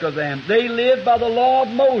spoke of them. They lived by the law of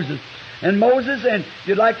Moses. And Moses, and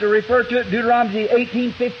you'd like to refer to it, Deuteronomy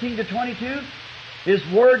 18:15-22, his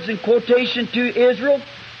words in quotation to Israel.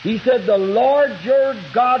 He said, the Lord your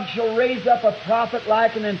God shall raise up a prophet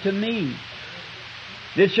like unto me.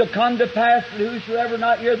 It shall come to pass that whosoever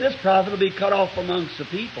not hear this prophet will be cut off amongst the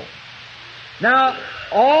people. Now,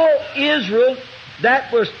 all Israel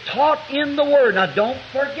that was taught in the Word, now don't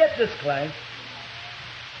forget this, class,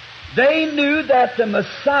 they knew that the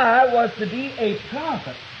Messiah was to be a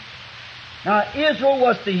prophet. Now, Israel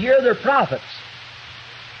was to hear their prophets.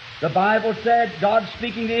 The Bible said, God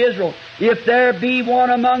speaking to Israel, if there be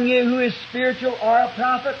one among you who is spiritual or a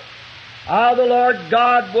prophet, I, the Lord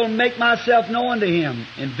God, will make myself known to him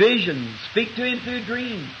in visions, speak to him through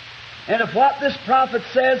dreams. And if what this prophet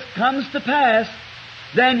says comes to pass,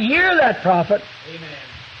 then hear that prophet. Amen.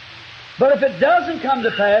 But if it doesn't come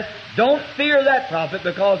to pass, don't fear that prophet,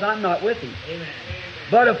 because I'm not with him. Amen.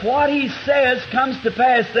 But if what he says comes to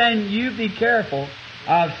pass, then you be careful.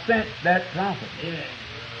 I've sent that prophet. Amen.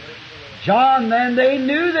 John, then, they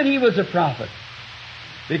knew that he was a prophet.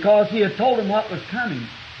 because he had told them what was coming,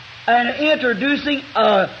 and introducing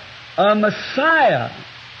a Messiah.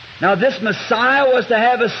 Now this Messiah was to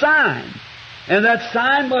have a sign, and that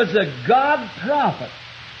sign was a God prophet.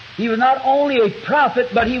 He was not only a prophet,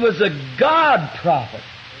 but he was a God prophet.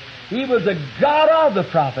 He was a God of the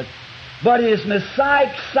prophet. But his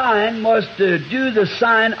Messiah sign was to do the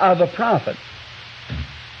sign of a prophet.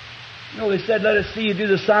 You know, they said, let us see you do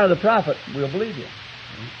the sign of the prophet. We'll believe you.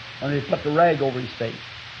 And they put the rag over his face.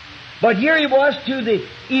 But here he was to the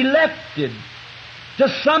elected, to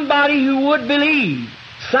somebody who would believe.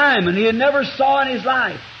 Simon, he had never saw in his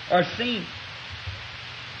life or seen.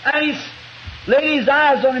 And he laid his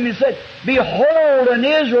eyes on him and said, behold an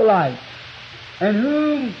Israelite, and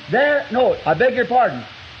whom there... No, I beg your pardon.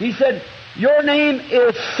 He said, your name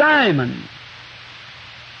is Simon,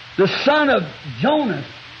 the son of Jonas.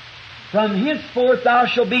 From henceforth thou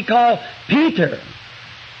shalt be called Peter.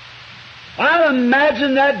 I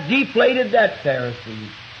imagine that deflated that Pharisee.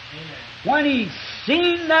 When he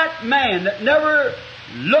seen that man that never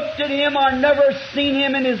looked at him or never seen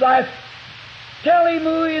him in his life, tell him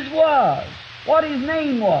who he was, what his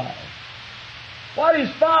name was, what his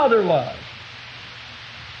father was.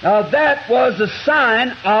 Now that was a sign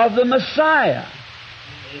of the Messiah.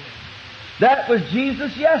 That was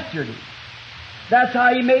Jesus yesterday. That's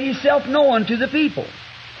how he made himself known to the people,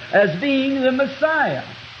 as being the Messiah.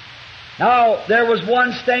 Now, there was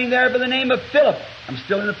one standing there by the name of Philip. I'm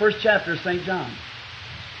still in the first chapter of St. John.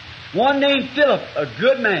 One named Philip, a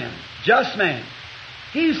good man, just man.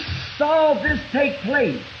 He saw this take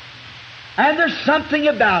place. And there's something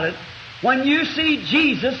about it. When you see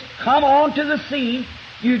Jesus come onto the scene,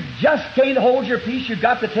 you just can't hold your peace. You've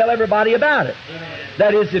got to tell everybody about it. Amen.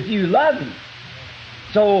 That is, if you love him.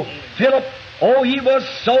 So, Philip, he was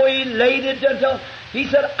so elated until he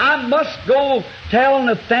said, I must go tell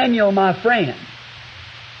Nathanael, my friend.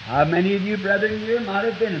 How many of you, brethren, here might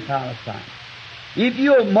have been in Palestine? If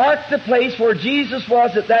you'll mark the place where Jesus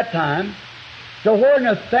was at that time to where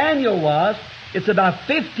Nathanael was, it's about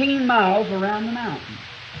 15 miles around the mountain.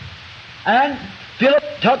 And Philip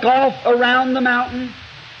took off around the mountain,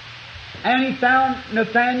 and he found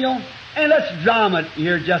Nathanael. And let's drama it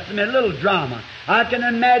here just a minute, a little drama. I can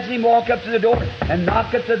imagine him walk up to the door and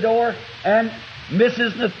knock at the door, and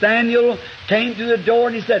Mrs. Nathanael came to the door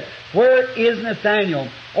and he said, where is Nathanael?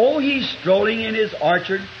 Oh, he's strolling in his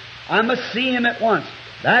orchard. I must see him at once.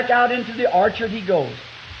 Back out into the orchard he goes.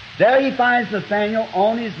 There he finds Nathanael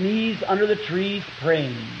on his knees under the trees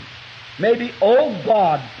praying. Maybe, oh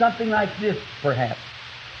God, something like this perhaps.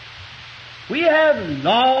 We have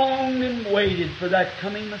longed and waited for that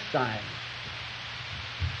coming Messiah.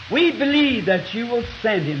 We believe that you will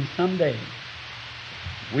send him someday.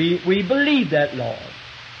 We believe that, Lord.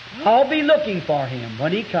 I'll be looking for him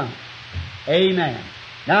when he comes. Amen.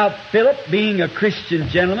 Now, Philip, being a Christian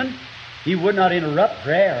gentleman, he would not interrupt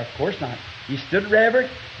prayer, of course not. He stood reverent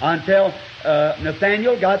until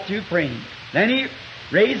Nathanael got through praying. Then he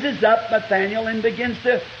raises up Nathanael and begins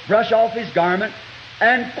to brush off his garment.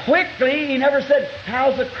 And quickly, he never said,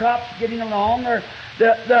 how's the crops getting along? Or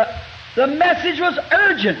the message was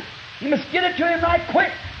urgent. You must get it to him right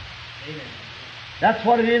quick. Amen. That's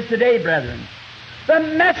what it is today, brethren. The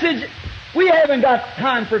message, we haven't got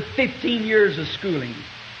time for 15 years of schooling.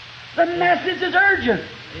 The message is urgent.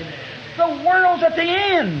 Amen. The world's at the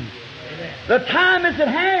end. Amen. The time is at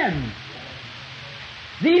hand.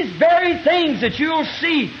 These very things that you'll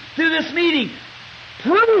see through this meeting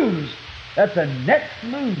proves that the next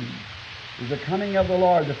move is the coming of the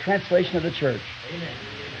Lord, the translation of the church. Amen.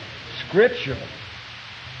 Scriptural.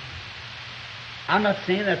 I'm not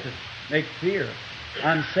saying that to make fear.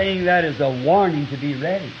 I'm saying that as a warning to be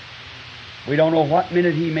ready. We don't know what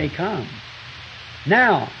minute he may come.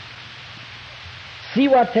 Now, see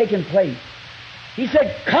what's taken place. He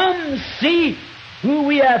said, come see who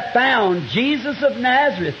we have found, Jesus of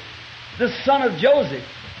Nazareth, the son of Joseph.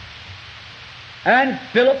 And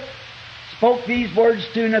Philip spoke these words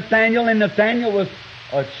to Nathanael, and Nathanael was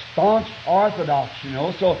a staunch Orthodox,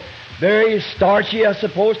 so very starchy, I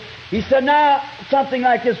suppose. He said, now, something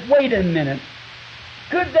like this, wait a minute.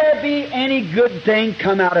 Could there be any good thing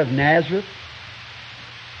come out of Nazareth?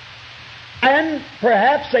 And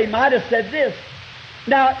perhaps they might have said this.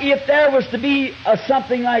 Now, if there was to be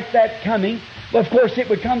something like that coming, well, of course it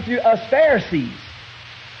would come through us Pharisees.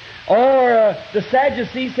 Or the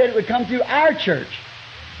Sadducees said it would come through our church.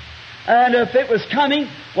 And if it was coming,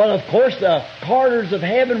 well, of course the corridors of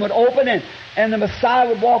heaven would open and the Messiah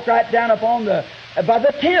would walk right down upon by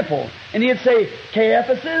the temple. And he'd say,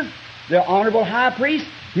 Caiaphas, the honorable high priest,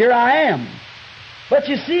 here I am. But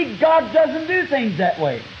you see, God doesn't do things that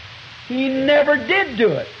way. He never did do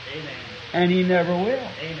it. Amen. And He never will.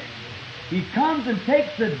 Amen. He comes and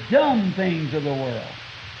takes the dumb things of the world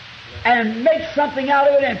and makes something out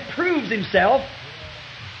of it and proves Himself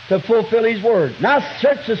to fulfill His Word. Now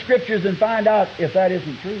search the Scriptures and find out if that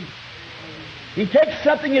isn't true. He takes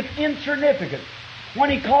something that's insignificant. When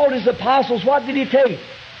He called His apostles, what did He take?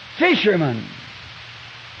 Fishermen.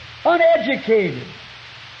 Uneducated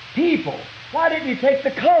people. Why didn't He take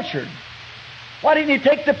the cultured? Why didn't He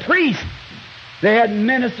take the priests? They had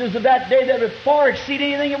ministers of that day that would far exceed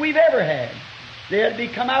anything that we've ever had. They had to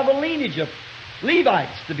come out of the lineage of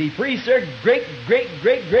Levites to be priests. Their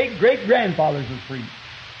great-great-great-great-great-grandfathers was priests.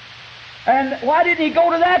 And why didn't He go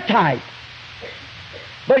to that type?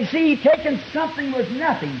 But you see, He's taken something with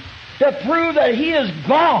nothing to prove that He is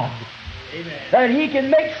God. Amen. That He can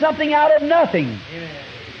make something out of nothing. Amen.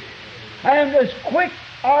 And as quick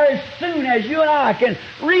or as soon as you and I can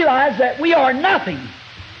realize that we are nothing,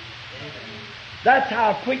 that's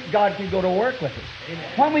how quick God can go to work with us.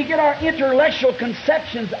 Amen. When we get our intellectual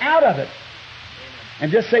conceptions out of it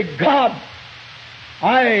and just say, God,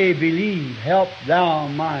 I believe, help Thou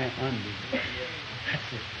my unbelief.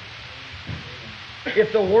 That's it.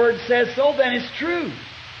 If the Word says so, then it's true.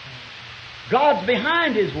 God's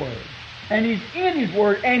behind His Word, and He's in His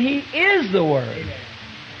Word, and He is the Word. Amen.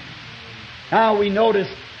 Now we notice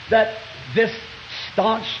that this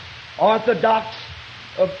staunch Orthodox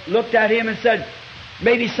looked at him and said,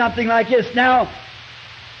 maybe something like this. Now,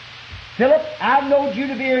 Philip, I've known you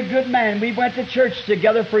to be a good man. We went to church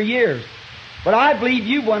together for years. But I believe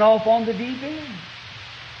you went off on the deep end.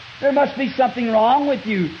 There must be something wrong with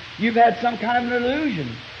you. You've had some kind of an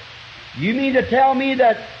illusion. You mean to tell me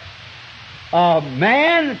that a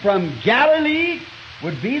man from Galilee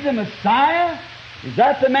would be the Messiah? Is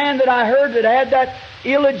that the man that I heard that had that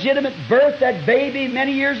illegitimate birth, that baby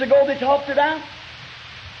many years ago they talked about?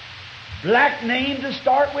 Black name to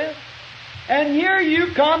start with. And here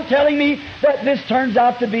you come telling me that this turns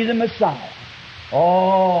out to be the Messiah.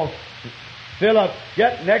 Oh, Philip,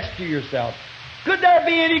 get next to yourself. Could there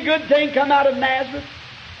be any good thing come out of Nazareth?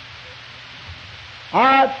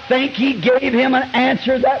 I think He gave him an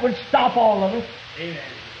answer that would stop all of us. Amen.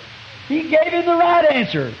 He gave him the right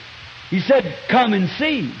answer. He said, come and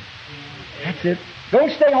see. That's it.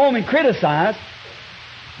 Don't stay home and criticize.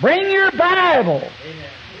 Bring your Bible Amen.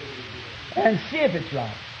 and see if it's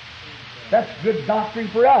right. That's good doctrine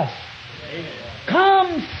for us. Amen.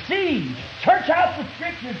 Come see. Search out the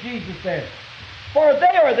Scriptures, Jesus said. For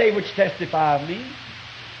they are they which testify of me.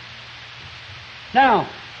 Now,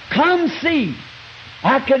 come see.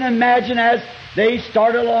 I can imagine as they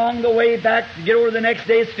start along the way back to get over the next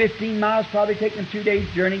day, it's 15 miles, probably taking them 2 days'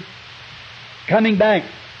 journey. Coming back,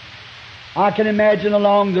 I can imagine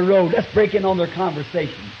along the road, let's break in on their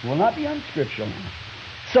conversation. Will not be unscriptural now.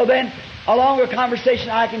 So then, along the conversation,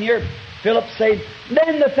 I can hear Philip say,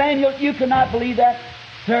 then Nathaniel, you cannot believe that?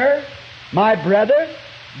 Sir, my brother,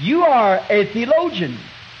 you are a theologian.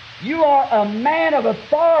 You are a man of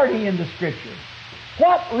authority in the Scripture.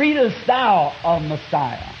 What readest thou of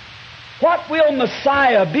Messiah? What will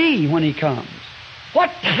Messiah be when He comes?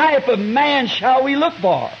 What type of man shall we look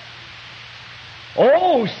for?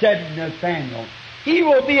 Oh, said Nathaniel, He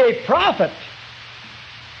will be a prophet.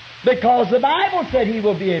 Because the Bible said He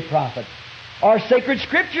will be a prophet. Our sacred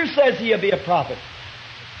Scripture says He'll be a prophet.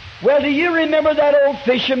 Well, do you remember that old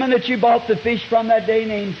fisherman that you bought the fish from that day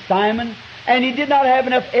named Simon? And he did not have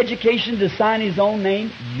enough education to sign his own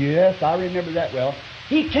name? Yes, I remember that well.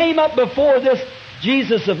 He came up before this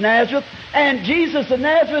Jesus of Nazareth, and Jesus of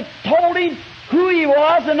Nazareth told him who He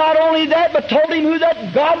was, and not only that, but told him who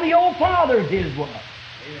that godly old father of his was.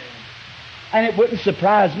 Amen. And it wouldn't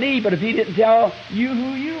surprise me, but if he didn't tell you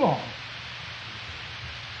who you are.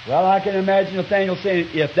 Well, I can imagine Nathaniel saying,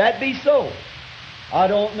 if that be so, I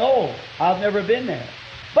don't know. I've never been there.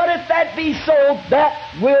 But if that be so,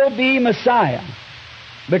 that will be Messiah.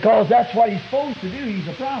 Because that's what He's supposed to do. He's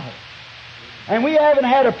a prophet. And we haven't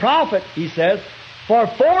had a prophet, he says, for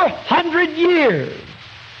 400 years.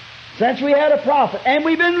 Since we had a prophet. And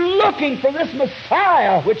we've been looking for this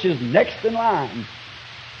Messiah, which is next in line.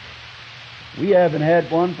 We haven't had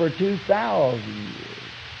one for 2,000 years.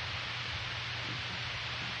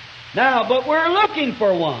 Now, but we're looking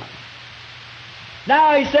for one.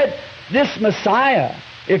 Now, he said, this Messiah,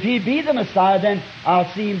 if He be the Messiah, then I'll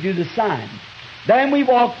see Him do the sign. Then we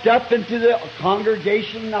walked up into the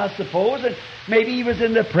congregation, I suppose, and maybe he was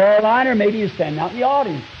in the prayer line, or maybe he was standing out in the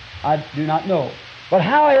audience. I do not know. But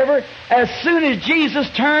however, as soon as Jesus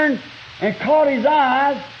turned and caught his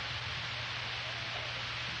eyes,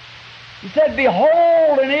 He said,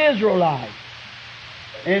 behold an Israelite,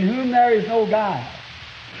 in whom there is no guile.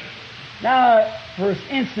 Now, for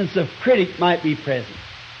instance, a critic might be present.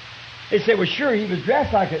 They say, well, sure, he was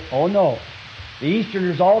dressed like it. Oh, no. The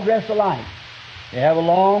Easterners all dress alike. They have a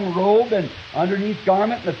long robe and underneath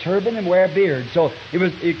garment and a turban and wear a beard. So he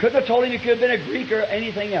couldn't have told him he could have been a Greek or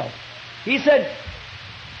anything else. He said,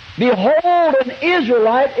 behold an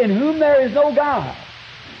Israelite in whom there is no God.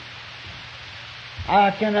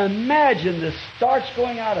 I can imagine the starch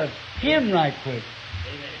going out of him right quick.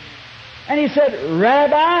 And he said,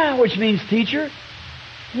 Rabbi, which means teacher,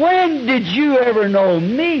 when did you ever know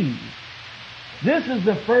me? This is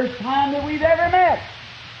the first time that we've ever met.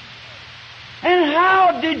 And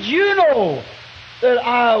how did you know that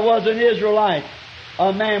I was an Israelite,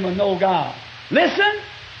 a man with no God? Listen.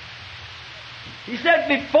 He said,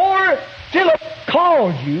 before Philip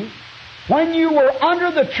called you, when you were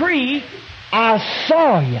under the tree, I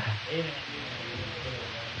saw you. Amen.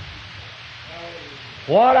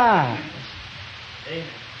 What eyes? Amen.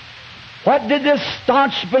 What did this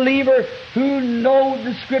staunch believer who knows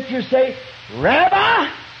the Scripture say?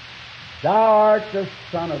 Rabbi, thou art the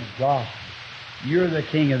Son of God. You're the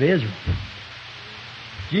King of Israel.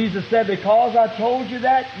 Jesus said, because I told you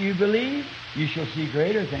that, you believe, you shall see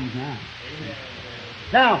greater things now. Amen.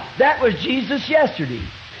 Now, that was Jesus yesterday.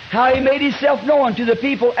 How He made Himself known to the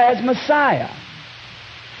people as Messiah.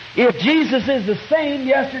 If Jesus is the same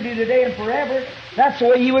yesterday, today, and forever, that's the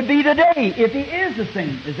way He would be today, if He is the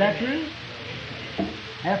same. Is that true?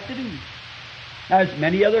 Has to be. Now, there's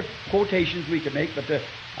many other quotations we could make, but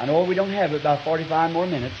I know we don't have about 45 more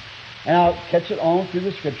minutes, and I'll catch it on through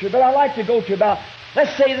the Scripture. But I'd like to go to about,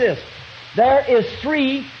 let's say this. There is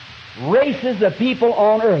 3 races of people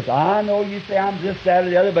on earth. I know you say I'm this, that, or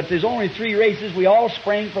the other, but there's only 3 races. We all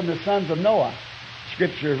sprang from the sons of Noah.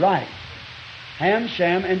 Scripture is right. Ham,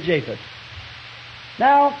 Shem, and Japheth.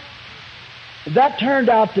 Now, that turned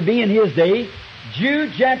out to be in his day Jew,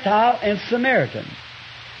 Gentile, and Samaritan.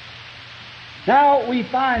 Now we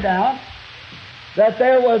find out that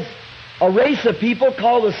there was a race of people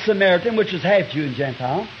called the Samaritan, which is half Jew and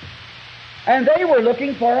Gentile, and they were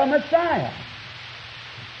looking for a Messiah.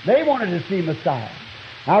 They wanted to see Messiah.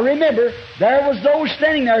 Now remember, there was those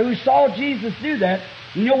standing there who saw Jesus do that.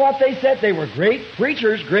 You know what they said? They were great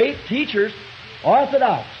preachers, great teachers,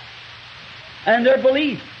 orthodox, and their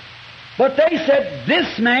belief. But they said,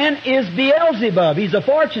 this man is Beelzebub. He's a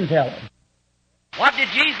fortune teller. What did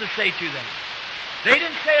Jesus say to them? They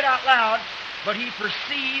didn't say it out loud, but He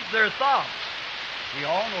perceived their thoughts. We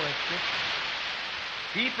all know that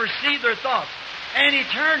Scripture. He perceived their thoughts. And He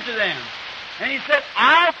turned to them. And He said,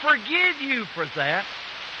 I'll forgive you for that.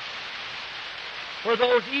 For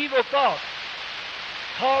those evil thoughts.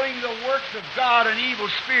 Calling the works of God an evil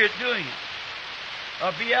spirit doing it.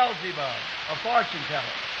 A Beelzebub. A fortune teller.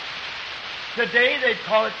 Today they'd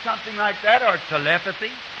call it something like that, or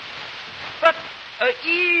telepathy. But an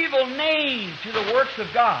evil name to the works of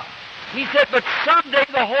God. He said, but someday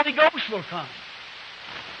the Holy Ghost will come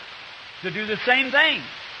to do the same thing.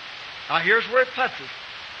 Now here's where it puts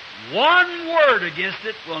us. One word against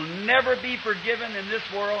it will never be forgiven in this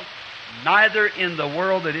world, neither in the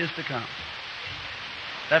world that is to come.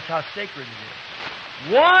 That's how sacred it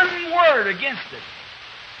is. One word against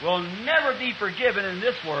it will never be forgiven in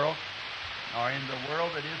this world, nor in the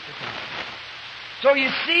world that is to come. So you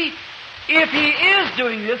see, if He is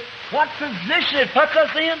doing this, what position it puts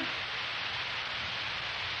us in?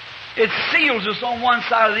 It seals us on one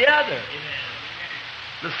side or the other.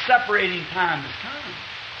 Amen. The separating time has come.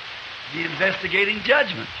 The investigating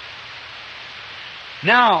judgment.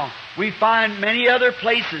 Now, we find many other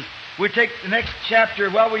places. We take the next chapter.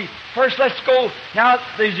 Well, first let's go. Now,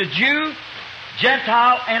 there's a Jew,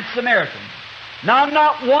 Gentile, and Samaritan. Now,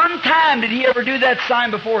 not one time did He ever do that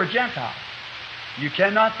sign before a Gentile. You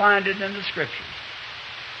cannot find it in the Scriptures.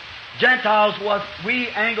 Gentiles was, we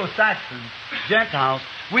Anglo-Saxons, Gentiles,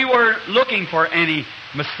 we weren't looking for any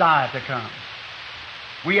Messiah to come.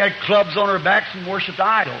 We had clubs on our backs and worshipped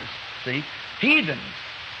idols, see? Heathens,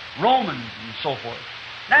 Romans, and so forth.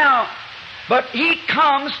 Now, but He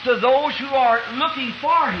comes to those who are looking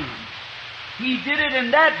for Him. He did it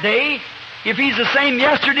in that day. If He's the same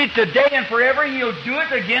yesterday, today, and forever, He'll do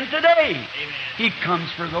it again today. Amen. He comes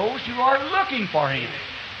for those who are looking for Him. Amen.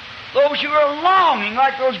 Those who are longing,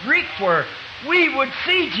 like those Greeks were. We would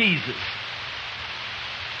see Jesus.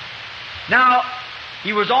 Now,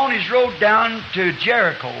 He was on His road down to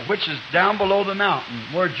Jericho, which is down below the mountain,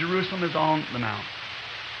 where Jerusalem is on the mountain.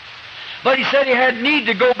 But He said He had need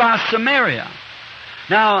to go by Samaria.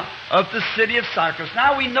 Now, of the city of Cyprus.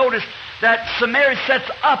 Now we notice that Samaria sets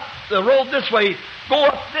up the road this way, go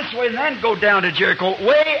up this way, and then go down to Jericho,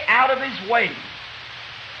 way out of His way.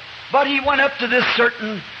 But He went up to this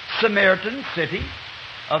certain Samaritan city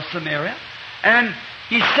of Samaria, and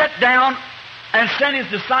he sat down and sent his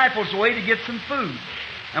disciples away to get some food.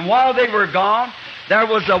 And while they were gone, there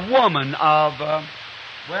was a woman of,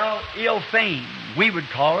 ill fame, we would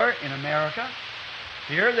call her in America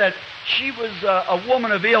here, that she was a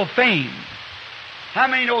woman of ill fame. How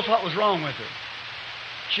many knows what was wrong with her?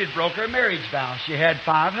 She had broke her marriage vow. She had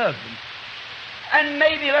 5 husbands. And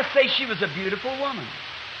maybe, let's say, she was a beautiful woman.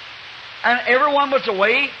 And everyone was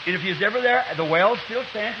away, and if he was ever there, the well still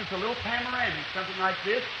stands. It's a little panoramic, something like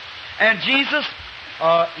this. And Jesus,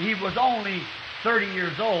 he was only 30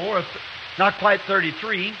 years old, or not quite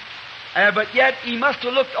 33, but yet he must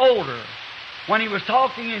have looked older. When he was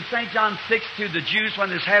talking in St. John 6 to the Jews when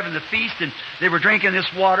they was having the feast, and they were drinking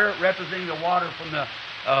this water, representing the water from the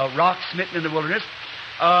rock smitten in the wilderness,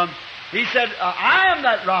 he said, I am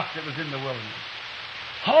that rock that was in the wilderness.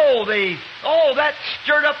 That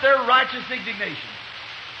stirred up their righteous indignation.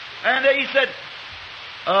 And he said,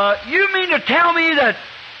 you mean to tell me that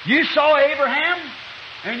you saw Abraham,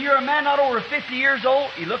 and you're a man not over 50 years old?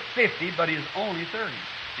 He looked 50, but he was only 30.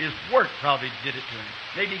 His work probably did it to him.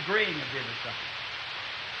 Maybe graying a bit or something.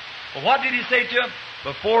 But what did he say to him?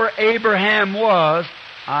 Before Abraham was,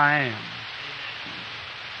 I am.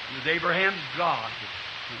 He was Abraham's God.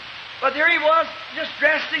 But there he was, just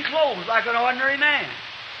dressed in clothes like an ordinary man.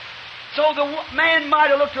 So the man might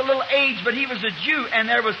have looked a little aged, but he was a Jew, and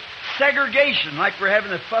there was segregation, like we're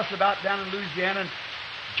having a fuss about down in Louisiana and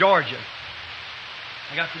Georgia.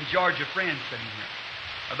 I got some Georgia friends sitting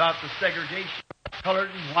here about the segregation, colored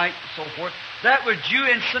and white and so forth. That was Jew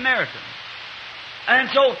and Samaritan. And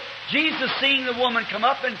so Jesus, seeing the woman come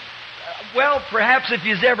up, and perhaps if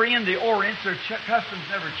he's ever in the Orient, their customs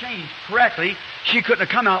never changed correctly, she couldn't have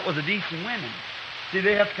come out with the decent women. See,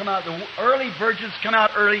 they have to come out, the early virgins come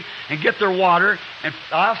out early and get their water, and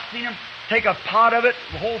I've seen them take a pot of it,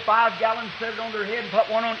 the whole 5 gallons, set it on their head and put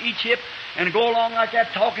one on each hip, and go along like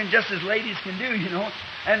that, talking just as ladies can do,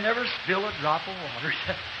 and never spill a drop of water.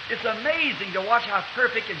 It's amazing to watch how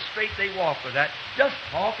perfect and straight they walk with that, just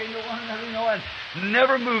talking to one another, and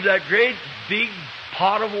never move that great big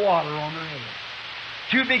pot of water on their head.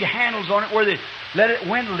 2 big handles on it where they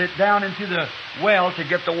windled it down into the well to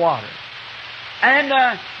get the water. And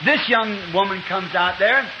this young woman comes out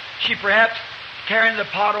there. She perhaps carrying the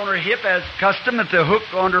pot on her hip as custom, at the hook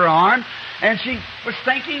under her arm. And she was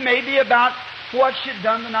thinking maybe about what she'd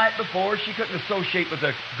done the night before. She couldn't associate with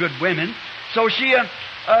the good women. So she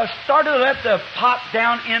started to let the pot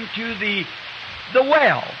down into the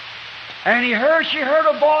well. And she heard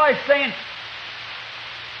a voice saying,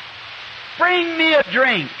 bring me a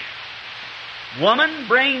drink. Woman,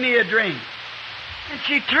 bring me a drink. And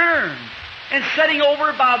she turned. And sitting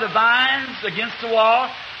over by the vines against the wall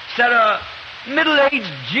sat a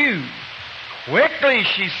middle-aged Jew. Quickly,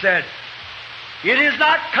 she said, it is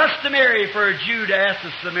not customary for a Jew to ask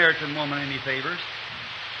a Samaritan woman any favors.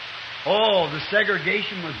 Oh, the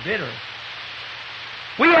segregation was bitter.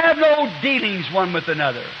 We have no dealings one with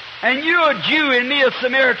another. And you a Jew and me a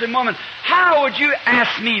Samaritan woman. How would you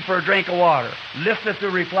ask me for a drink of water? Listen to the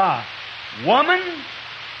reply. Woman,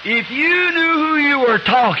 if you knew who you were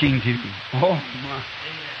talking to, oh my,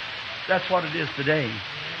 that's what it is today.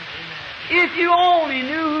 If you only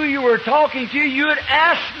knew who you were talking to, you would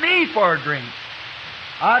ask me for a drink.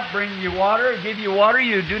 I'd bring you water, give you water,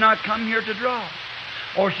 you do not come here to draw.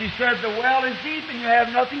 Or she said, the well is deep and you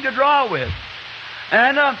have nothing to draw with.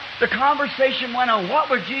 And the conversation went on. What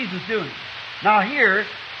was Jesus doing? Now here,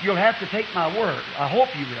 you'll have to take my word. I hope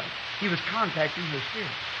you will. He was contacting her spirit.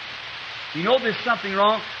 You know there's something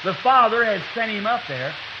wrong. The Father had sent him up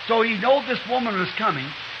there, so he knew this woman was coming,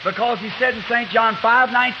 because he said in St. John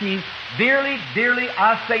 5:19, Dearly, dearly,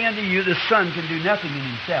 I say unto you, the Son can do nothing in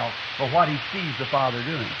himself but what he sees the Father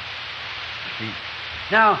doing. See?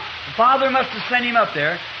 Now, the Father must have sent him up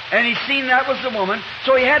there, and he seen that was the woman,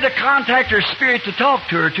 so he had to contact her spirit to talk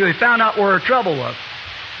to her till he found out where her trouble was.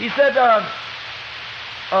 He said,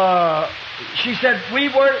 she said,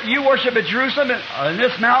 you worship at Jerusalem, in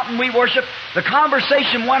this mountain we worship. The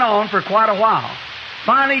conversation went on for quite a while.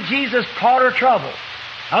 Finally, Jesus caught her trouble.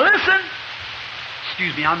 Now listen.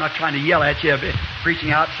 Excuse me, I'm not trying to yell at you, but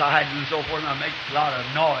preaching outside and so forth, and I make a lot of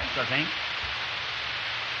noise, I think.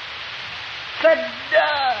 Said,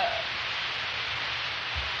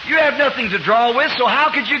 you have nothing to draw with, so how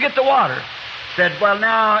could you get the water? Said, well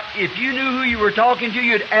now, if you knew who you were talking to,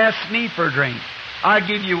 you'd ask me for a drink. I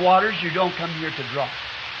give you waters, you don't come here to draw.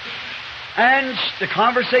 And the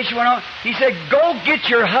conversation went on. He said, go get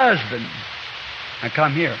your husband and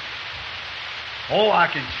come here. Oh, I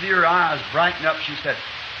can see her eyes brighten up. She said,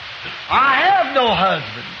 I have no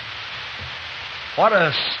husband. What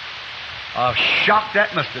a A shock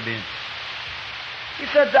that must have been. He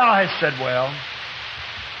said, thou hast said well.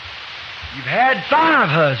 You've had 5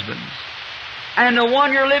 husbands, and the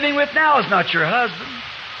one you're living with now is not your husband.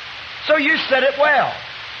 So you said it well.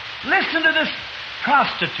 Listen to this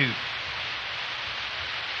prostitute,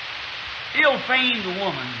 ill-famed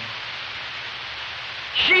woman.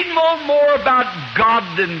 She'd know more about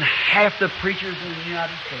God than half the preachers in the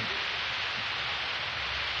United States.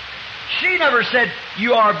 She never said,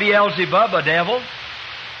 you are Beelzebub, a devil.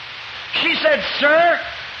 She said, sir,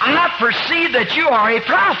 I perceive that you are a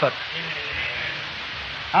prophet.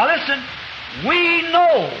 Now listen,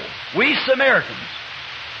 we Samaritans,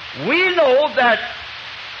 we know that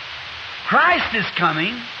Christ is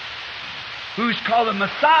coming, who's called the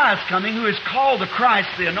Messiah is coming, who is called the Christ,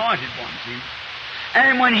 the Anointed One, see?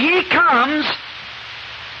 And when He comes,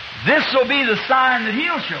 this will be the sign that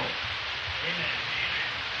He'll show. Amen.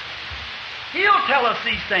 He'll tell us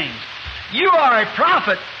these things. You are a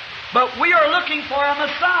prophet, but we are looking for a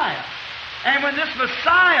Messiah. And when this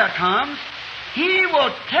Messiah comes, He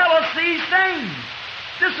will tell us these things.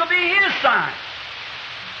 This will be His sign.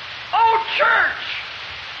 Oh, church,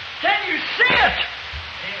 can you see it?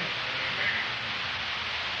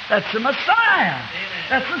 That's the Messiah.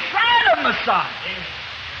 That's the sign of Messiah.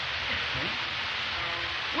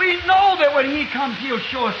 We know that when He comes, He'll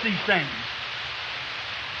show us these things.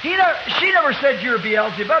 She never said, you're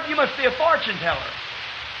Beelzebub, you must be a fortune teller.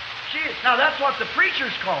 Now that's what the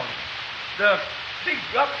preachers called him. The big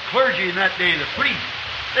clergy in that day, the priests,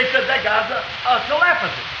 they said that guy's a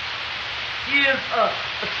telepathist. He is a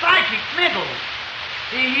psychic, mental.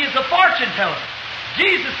 He is a fortune teller.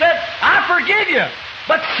 Jesus said, I forgive you,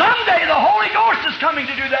 but someday the Holy Ghost is coming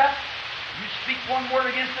to do that. You speak one word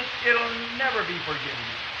against it, it'll never be forgiven.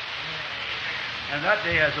 And that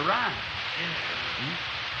day has arrived.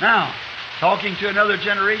 Now, talking to another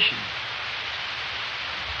generation.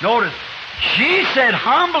 Notice, she said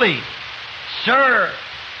humbly, sir,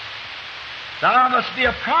 thou must be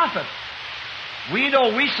a prophet. We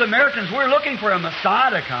know, we Samaritans, we're looking for a Messiah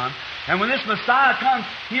to come. And when this Messiah comes,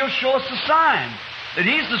 He'll show us the sign that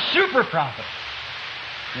He's the super prophet.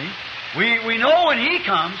 See? We know when He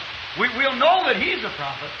comes, we'll know that He's a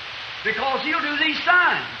prophet because He'll do these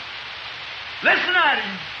signs. Listen at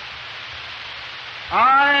Him.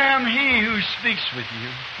 I am He who speaks with you.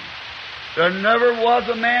 There never was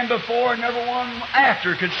a man before, never one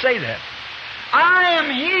after could say that. I am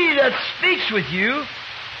He that speaks with you.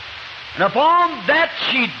 And upon that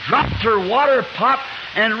she dropped her water pot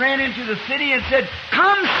and ran into the city and said,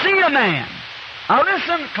 come see a man. Now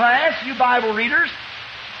listen, class, you Bible readers.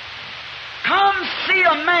 Come see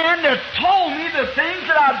a man that told me the things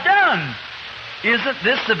that I've done. Isn't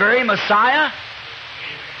this the very Messiah?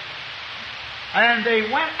 And they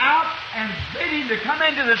went out and bid him to come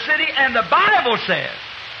into the city, and the Bible says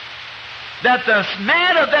that the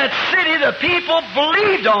man of that city, the people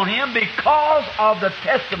believed on him because of the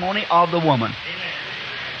testimony of the woman. Amen.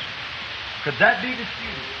 Could that be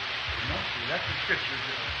disputed? No, see, that's the Scriptures.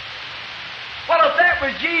 Well, if that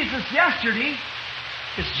was Jesus yesterday,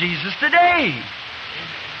 it's Jesus today. Amen.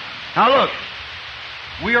 Now look,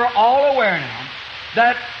 we are all aware now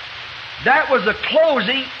that that was the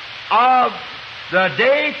closing of the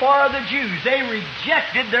day for the Jews. They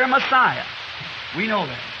rejected their Messiah. We know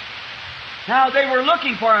that. Now, they were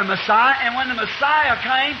looking for a Messiah, and when the Messiah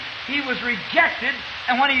came, He was rejected,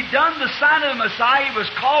 and when He done the sign of the Messiah, He was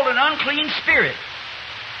called an unclean spirit.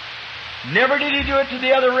 Never did He do it to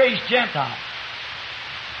the other race, Gentiles.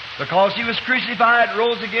 Because He was crucified,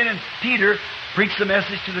 rose again, and Peter preached the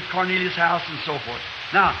message to the Cornelius house and so forth.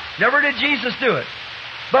 Now, never did Jesus do it.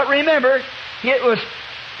 But remember, it was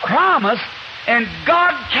promised, and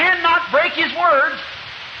God cannot break His words,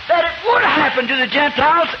 that it would happen to the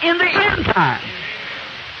Gentiles in the end time.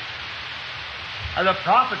 And the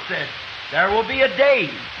prophet said, there will be a day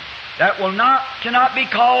that cannot be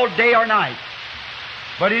called day or night,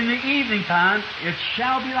 but in the evening time it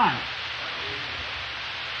shall be light.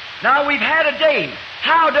 Now we've had a day.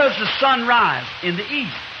 How does the sun rise? In the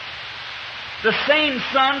east. The same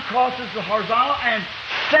sun crosses the horizontal and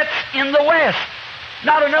sets in the west.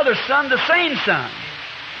 Not another sun, the same sun.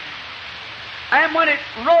 And when it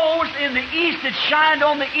rose in the east, it shined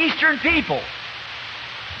on the eastern people,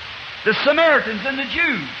 the Samaritans and the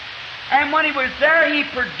Jews. And when He was there, He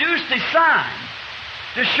produced a sign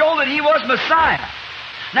to show that He was Messiah.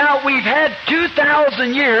 Now, we've had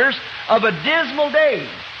 2,000 years of a dismal day.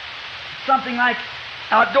 Something like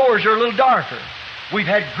outdoors are a little darker. We've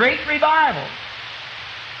had great revivals.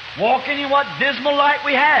 Walking in what dismal light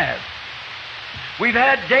we have. We've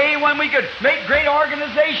had day when we could make great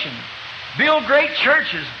organizations. build great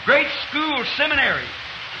churches, great schools, seminaries.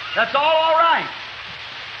 That's all right.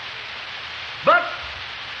 But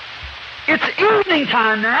it's evening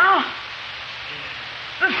time now.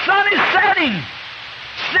 The sun is setting.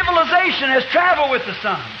 Civilization has traveled with the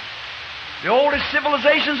sun. The oldest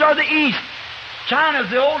civilizations are the East. China is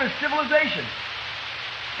the oldest civilization.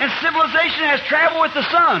 And civilization has traveled with the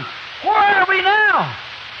sun. Where are we now?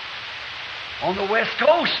 On the West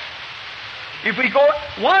Coast. If we go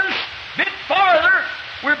one bit farther,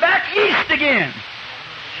 we're back east again.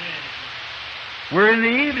 We're in the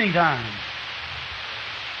evening time.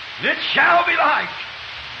 It shall be light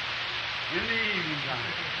in the evening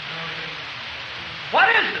time. What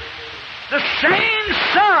is it? The same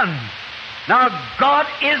sun. Now, God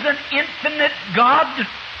is an infinite God.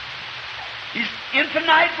 He's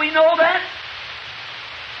infinite, we know that.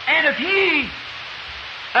 And if He,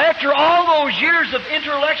 after all those years of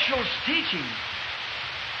intellectual teaching,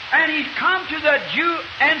 and He'd come to the Jew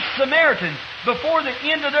and Samaritan before the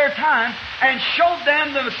end of their time and showed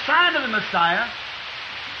them the sign of the Messiah,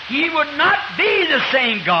 He would not be the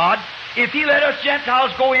same God if He let us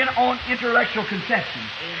Gentiles go in on intellectual conceptions.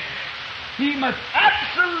 He must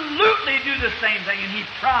absolutely do the same thing, and He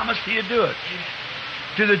promised He'd do it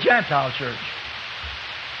to the Gentile church.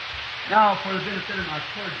 Now, for the benefit of my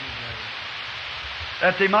clergy,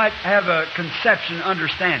 that they might have a conception,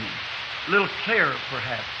 understanding, a little clearer,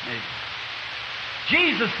 perhaps, maybe.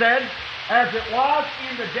 Jesus said, as it was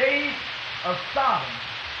in the days of Sodom,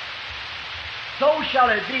 so shall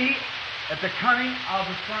it be at the coming of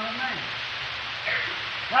the Son of Man.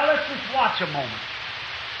 Now let's just watch a moment.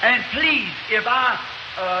 And please, if I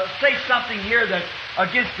say something here that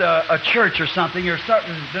against a church or something or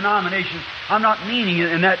certain denominations, I'm not meaning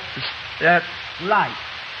it in that light.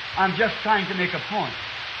 I'm just trying to make a point.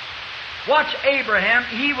 Watch Abraham.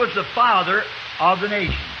 He was the father of the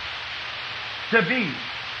nation. To be.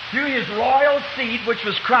 Through his royal seed, which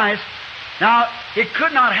was Christ. Now, it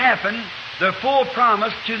could not happen, the full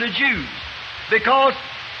promise to the Jews. Because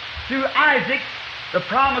through Isaac, the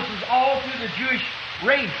promise was all through the Jewish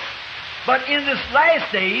race. But in this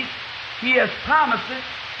last days, He has promised it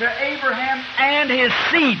to Abraham and his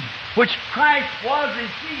seed, which Christ was his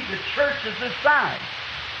seed. The church is his side.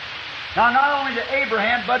 Now, not only to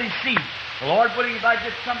Abraham, but his seed. The Lord willing, if I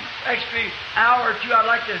get some extra hour or two, I'd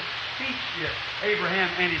like to teach you Abraham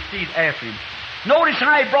and his seed after him. Notice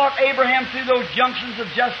how He brought Abraham through those junctions of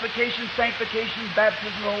justification, sanctification,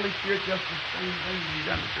 baptism of the Holy Spirit, just the same thing He's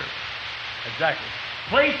done to the church. Exactly.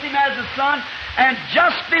 Placed him as a son, and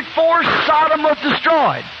just before Sodom was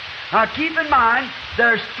destroyed. Now keep in mind,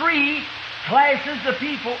 there's three classes of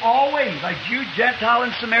people always, like Jew, Gentile,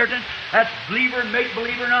 and Samaritan. That's believer,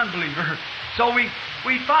 make-believer, and unbeliever. So we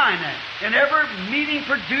find that. And every meeting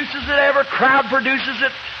produces it, every crowd produces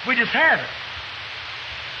it. We just have it.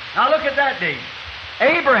 Now look at that day.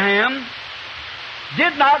 Abraham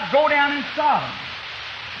did not go down in Sodom,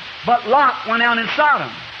 but Lot went down in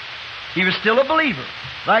Sodom. He was still a believer,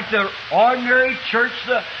 like the ordinary church,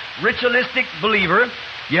 the ritualistic believer,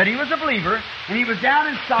 yet he was a believer, and he was down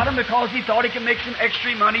in Sodom because he thought he could make some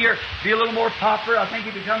extra money or be a little more popular. I think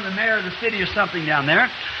he became the mayor of the city or something down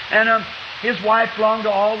there. And his wife belonged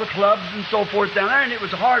to all the clubs and so forth down there, and it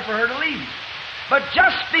was hard for her to leave. But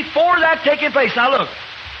just before that taking place, now look,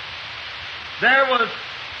 there was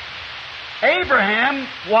Abraham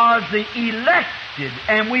was the elected,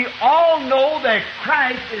 and we all know that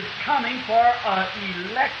Christ is coming for an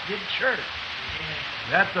elected church.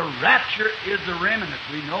 That the rapture is the remnant.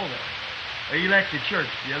 We know that. The elected church.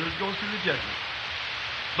 The others goes through the judgment.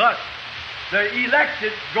 But the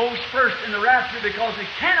elected goes first in the rapture because it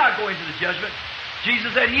cannot go into the judgment.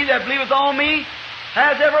 Jesus said, He that believeth on me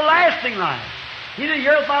has everlasting life. He that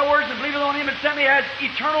heareth my words and believeth on Him that sent me has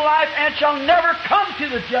eternal life and shall never come to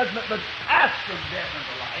the judgment, but pass from death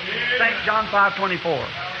unto life. St. John 5:24.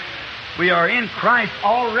 We are in Christ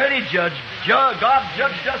already judged. God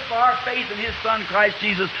judged us for our faith in His Son, Christ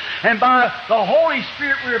Jesus. And by the Holy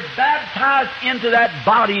Spirit, we're baptized into that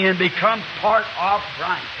body and become part of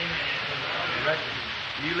Christ.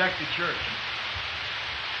 The elected church.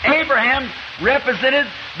 Abraham represented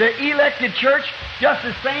the elected church just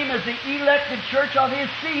the same as the elected church of his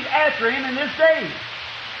seed after him in this day.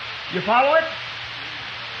 You follow it?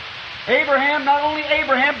 Abraham, not only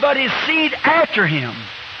Abraham, but his seed after him.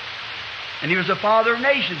 And he was the father of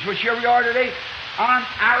nations, which here we are today. I'm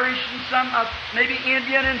Irish and some maybe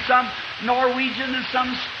Indian and some Norwegian and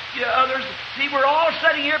some others. See, we're all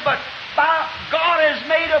sitting here, but God has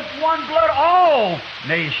made of one blood all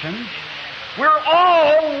nations. We're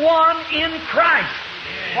all one in Christ.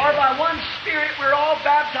 For by one Spirit we're all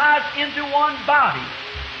baptized into one body.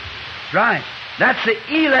 Right. That's the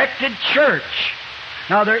elected church.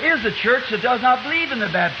 Now, there is a church that does not believe in the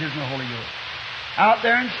baptism of the Holy Ghost. Out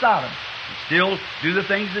there in Sodom. Still do the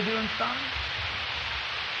things they do in Sodom.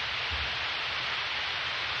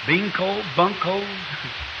 Bean cold, bunk cold,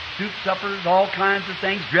 soup suppers, all kinds of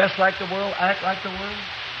things, dress like the world, act like the world.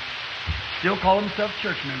 Still call themselves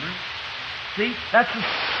church members. See, that's the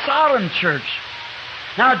Sodom church.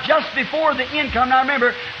 Now, just before the end come, now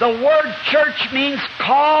remember, the word church means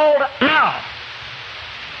called out,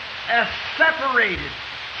 as separated,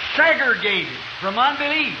 segregated from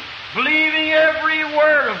unbelief, believing every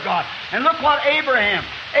word of God. And look what Abraham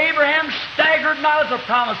staggered not at the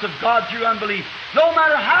promise of God through unbelief. No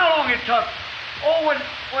matter how long it took. Oh,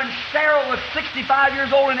 when Sarah was 65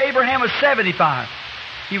 years old and Abraham was 75,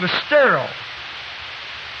 he was sterile.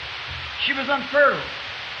 She was unfertile.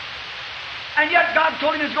 And yet God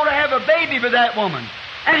told him he was going to have a baby with that woman.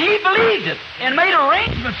 And he believed it and made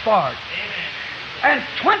arrangements for it. And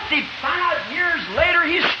 25 years later,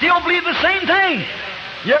 he still believed the same thing.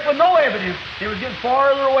 Yet with no evidence. It was getting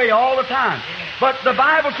farther away all the time. But the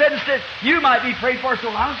Bible said instead, you might be prayed for, so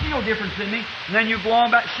I don't see no difference in me. And then you go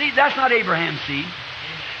on back. See, that's not Abraham's seed.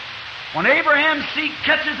 When Abraham's seed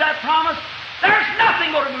catches that promise, there's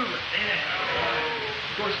nothing going to move it.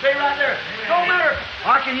 It's going to stay right there. No matter.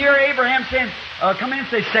 I can hear Abraham saying, come in and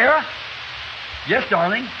say, Sarah? Yes,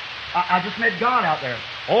 darling. I just met God out there.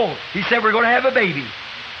 Oh, he said we're going to have a baby.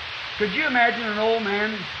 Could you imagine an old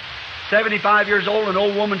man, 75 years old, an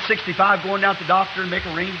old woman, 65, going down to the doctor and make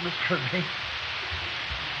arrangements for a baby?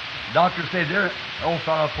 The doctor said, they're old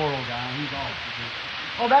fellow, poor old guy, he's off.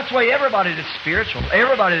 Oh, that's the way everybody that's spiritual,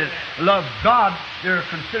 everybody that loves God, they're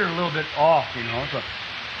considered a little bit off, you know. So,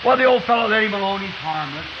 well, the old fellow, let him alone, he's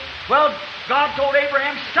harmless. Well, God told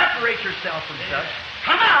Abraham, separate yourself from such.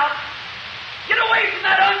 Come out. Get away from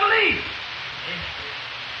that unbelief.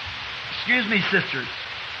 Excuse me, sisters.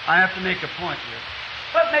 I have to make a point here.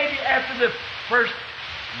 But maybe after the first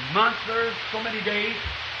month or so many days,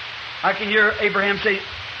 I can hear Abraham say,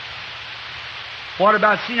 what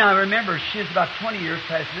about, see now, remember, she's about 20 years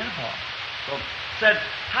past menopause. So, said,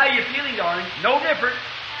 how are you feeling, darling? No different.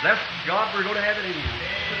 Bless God, we're going to have it anyhow.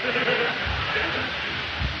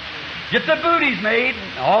 Get the booties made,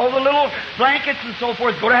 and all the little blankets and so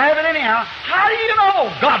forth. Go to have it anyhow. How do you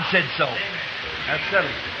know? God said so. That's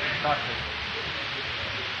settled. God said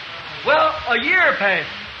so. Well, a year passed.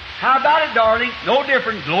 How about it, darling? No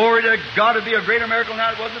different. Glory to God, it'd be a greater miracle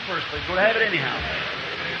than it was in the first place. Go to have it anyhow.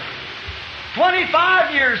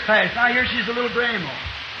 25 years passed. Now here she's a little grandma.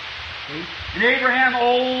 See? And Abraham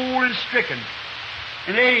old and stricken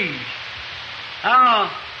in age.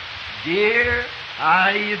 Dear, how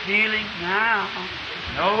are you feeling now?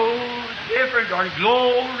 No different, darling.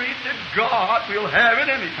 Glory to God. We'll have it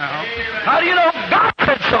anyhow. How do you know? God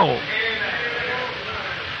said so.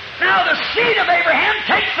 Now the seed of Abraham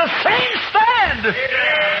takes the same stand.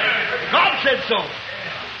 God said so.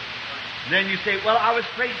 Then you say, well, I was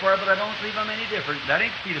prayed for it, but I don't believe I'm any different. That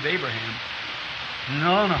ain't the seed of Abraham.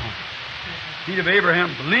 No. The seed of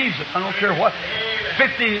Abraham believes it. I don't care what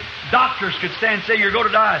 50 doctors could stand and say you're going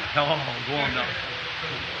to die. No, go on now.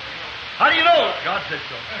 How do you know? God said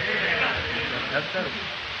so. That's settled.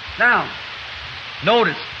 Now,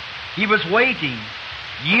 notice, he was waiting.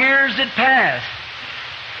 Years had passed.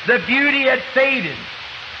 The beauty had faded.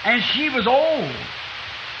 And she was old.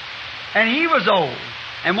 And he was old.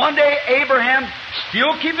 And one day, Abraham,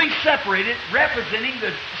 still keeping separated, representing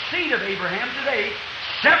the seed of Abraham today,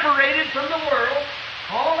 separated from the world,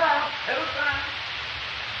 called out, set aside.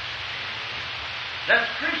 That's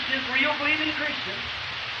Christians, real believing Christians,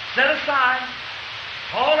 set aside,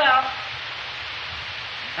 called out.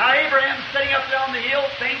 Now, Abraham's sitting up there on the hill,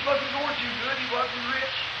 things wasn't going too good, he wasn't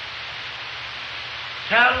rich.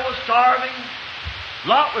 Cattle was starving.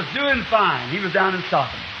 Lot was doing fine. He was down in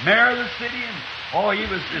Sodom, mayor of the city, and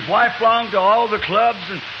his wife belonged to all the clubs,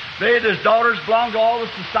 and his daughters belonged to all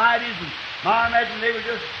the societies, and I imagine they were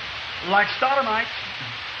just like Sodomites.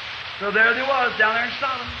 So there they was, down there in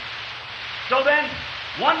Sodom. So then,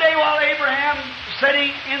 one day while Abraham was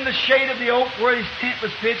sitting in the shade of the oak where his tent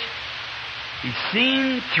was pitched, he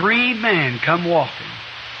seen 3 men come walking.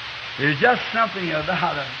 There's just something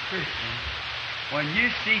about a Christian. When you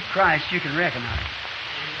see Christ, you can recognize him.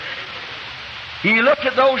 He looked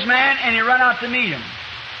at those men and he ran out to meet them.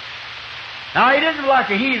 Now, he didn't like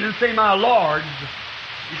a heathen say, my Lord.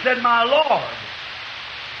 He said, my Lord,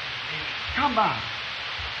 come by.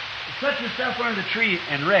 Set yourself under the tree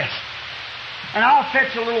and rest. And I'll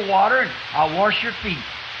fetch a little water and I'll wash your feet.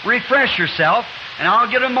 Refresh yourself, and I'll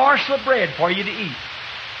get a morsel of bread for you to eat.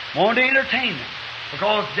 Want to entertain them.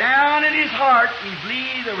 Because down in his heart, he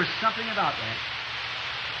believed there was something about that.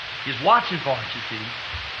 He's watching for it, you see.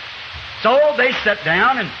 So they sat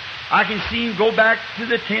down, and I can see him go back to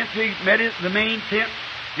the tent. He met the main tent.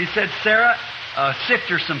 He said, Sarah, sift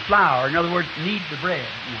her some flour. In other words, knead the bread.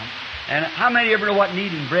 You know. And how many ever know what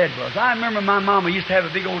kneading bread was? I remember my mama used to have a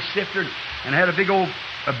big old sifter and had a big old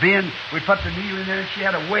bin. We'd put the meal in there, and she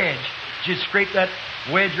had a wedge. She'd scrape that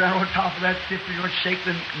wedge right on top of that sifter, and shake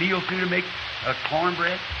the meal through to make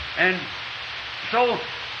cornbread. And so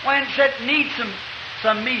when it said, knead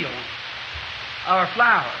some meal or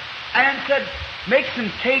flour, and said, make some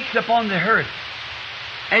cakes upon the hearth.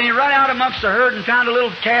 And he run out amongst the herd and found a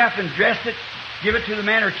little calf and dressed it, give it to the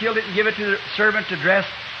man, or killed it and give it to the servant to dress.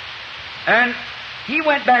 And he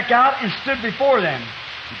went back out and stood before them.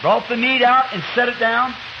 He brought the meat out and set it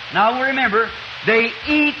down. Now remember, they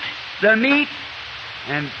eat the meat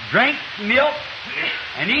and drink milk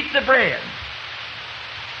and eat the bread.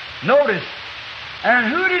 Notice, and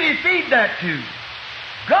who did he feed that to?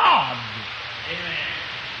 God. Amen.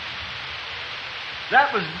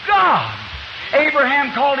 That was God.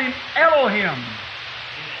 Abraham called him Elohim.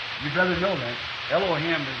 You better know that.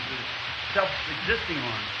 Elohim is the self-existing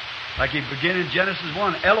one. Like he began in Genesis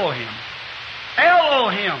 1, Elohim.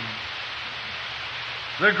 Elohim.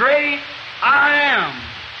 The great I am.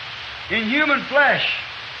 In human flesh.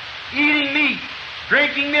 Eating meat.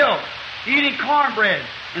 Drinking milk. Eating cornbread.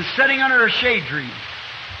 And sitting under a shade tree.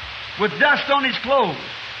 With dust on his clothes.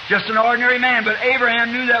 Just an ordinary man. But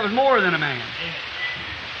Abraham knew that was more than a man.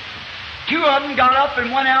 Two of them got up and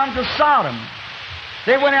went out to Sodom.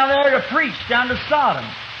 They went out there to preach down to Sodom.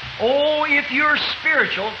 Oh, if you're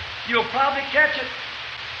spiritual, you'll probably catch it.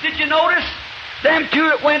 Did you notice? Them two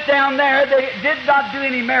that went down there, they did not do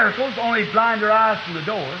any miracles, only blind their eyes from the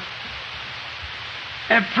door.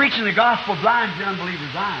 And preaching the gospel blinds the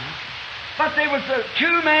unbeliever's eyes. But there was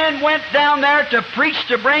two men went down there to preach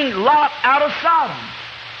to bring Lot out of Sodom.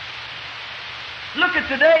 Look at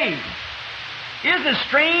today. Isn't it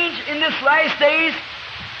strange in this last days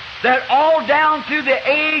that all down through the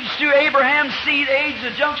age, through Abraham's seed age, the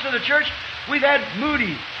junction of the church, we've had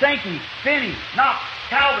Moody, Sankey, Finney, Knox,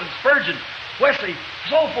 Calvin, Spurgeon, Wesley,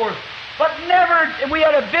 so forth. But never, and we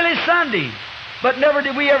had a Billy Sunday, but never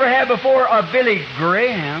did we ever have before a Billy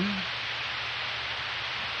Graham.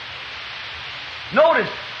 Notice,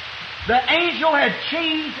 the angel had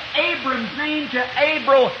changed Abram's name to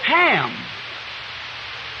Abraham.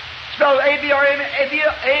 Spelled A-B-R-A-H-A-M,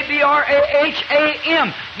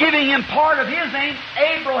 giving him part of his name,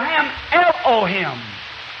 Abraham Elohim,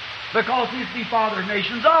 because he's the father of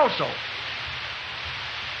nations also.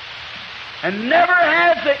 And never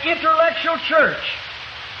has the intellectual church,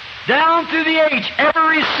 down through the age, ever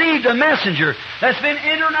received a messenger that's been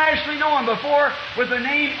internationally known before with the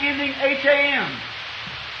name ending H-A-M.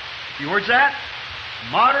 See where's that?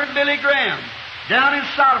 Modern Billy Graham, down in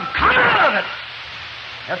Sodom. Come out of it!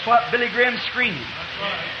 That's what Billy Graham's screaming. That's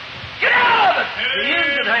right. Get out of it! The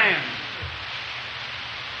end's at hand.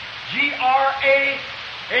 G-R-A-H-A-M.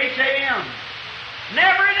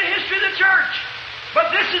 Never in the history of the church.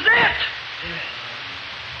 But this is it.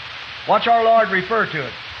 Watch our Lord refer to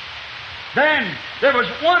it. Then there was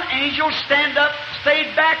one angel stayed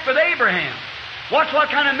back with Abraham. Watch what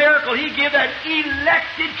kind of miracle he gave that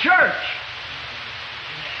elected church.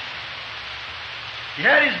 He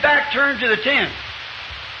had his back turned to the tent.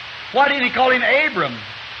 Why did he call him Abram?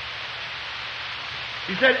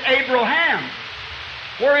 He said, Abraham.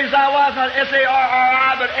 Where is thy wife? Not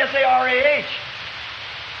S-A-R-R-I, but S-A-R-A-H.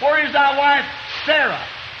 Where is thy wife? Sarah.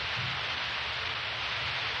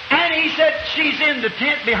 And he said, she's in the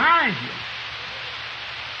tent behind you.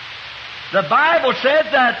 The Bible said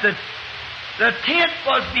that the tent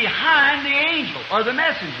was behind the angel, or the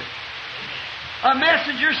messenger. A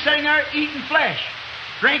messenger sitting there eating flesh,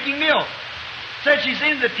 drinking milk. Said she's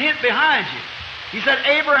in the tent behind you. He said,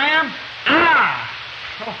 Abraham,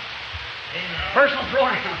 personal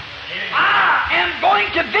pronoun. I am going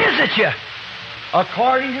to visit you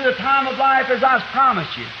according to the time of life as I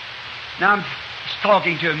promised you. Now I'm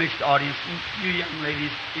talking to a mixed audience. You young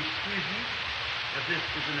ladies, excuse me if this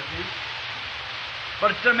isn't a thing. But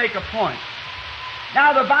it's to make a point.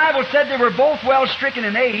 Now the Bible said they were both well stricken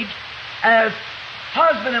in age, as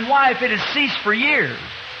husband and wife it had ceased for years.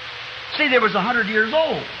 See, they was 100 years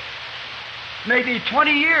old. Maybe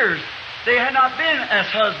 20 years they had not been as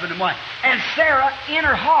husband and wife. And Sarah, in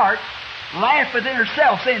her heart, laughed within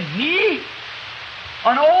herself, saying, me?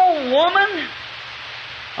 An old woman,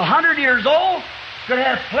 100 years old, could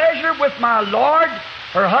have pleasure with my Lord,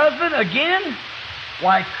 her husband, again?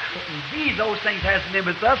 Why couldn't be? Those things hasn't been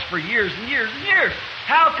with us for years and years and years.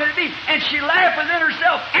 How could it be? And she laughed within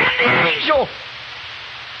herself. And the angel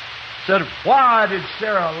said, why did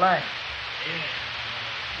Sarah laugh? Amen.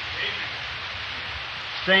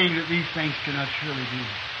 Saying that these things cannot surely be.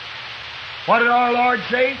 What did our Lord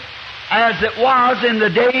say? As it was in the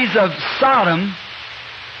days of Sodom,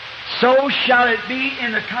 so shall it be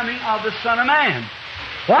in the coming of the Son of Man.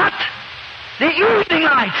 What? The evening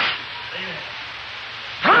lights. Amen.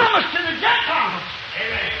 Promised to the Gentiles.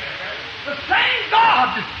 Amen. The same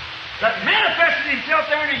God that manifested Himself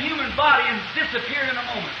there in a human body and disappeared in a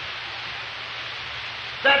moment.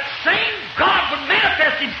 That same God would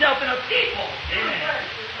manifest Himself in a people. Amen.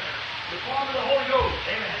 The form of the Holy Ghost.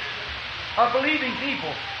 Amen. A believing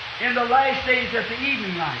people in the last days at the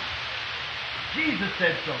evening light. Jesus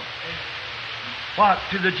said so. Amen. What?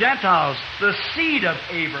 To the Gentiles, the seed of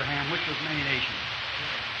Abraham, which was many nations.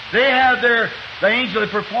 They have the angel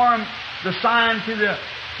that performed the sign to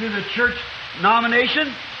the church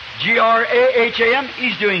nomination, Graham.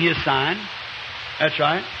 He's doing his sign. That's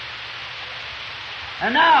right.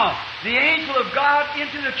 And now, the angel of God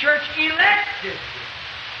into the church elected.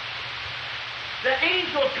 The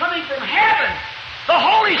angel coming from heaven, the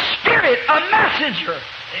Holy Spirit, a messenger.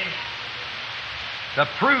 Amen. To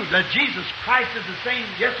prove that Jesus Christ is the same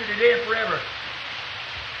yesterday, today, and forever.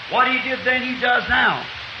 What He did then, He does now.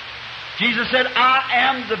 Jesus said, I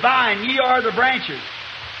am the vine, ye are the branches.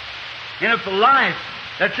 And if the life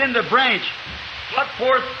that's in the branch put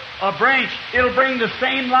forth a branch, it'll bring the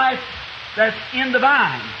same life that's in the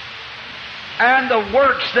vine. And the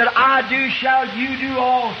works that I do shall you do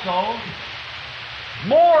also.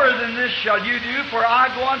 More than this shall you do, for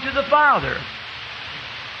I go unto the Father.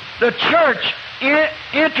 The church,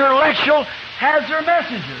 intellectual, has their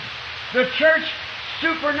messenger. The church,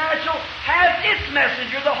 supernatural, has its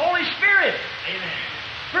messenger, the Holy Spirit. Amen.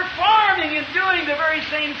 Performing and doing the very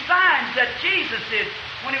same signs that Jesus did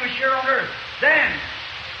when He was here on earth. Then,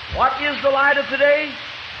 what is the light of today?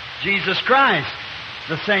 Jesus Christ,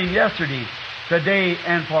 the same yesterday, today,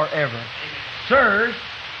 and forever. Amen. Sirs,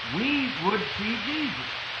 we would see Jesus.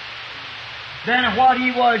 Then what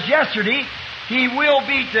He was yesterday, He will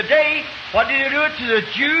be today. What did He do it to the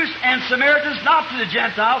Jews and Samaritans, not to the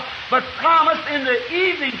Gentiles, but promised in the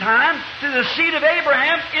evening time to the seed of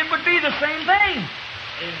Abraham, it would be the same thing.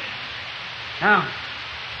 Amen. Now,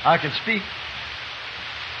 I could speak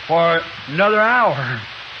for another hour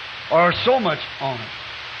or so much on it.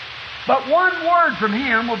 But one word from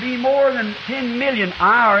Him will be more than 10 million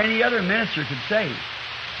I or any other minister could say.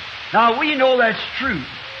 Now, we know that's true.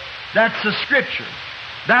 That's the Scripture.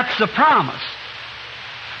 That's the promise.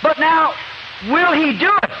 But now, will He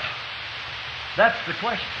do it? That's the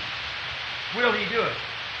question. Will He do it?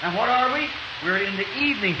 And what are we? We're in the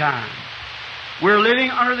evening time. We're living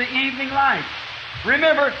under the evening lights.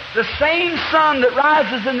 Remember, the same sun that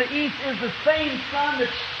rises in the east is the same sun that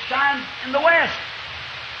shines in the west.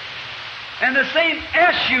 And the same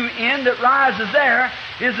S-U-N that rises there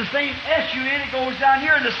is the same S-U-N that goes down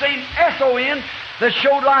here, and the same S-O-N that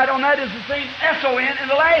showed light on that is the same S-O-N in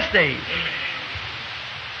the last days.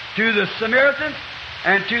 To the Samaritans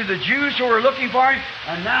and to the Jews who were looking for Him,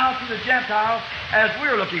 and now to the Gentiles as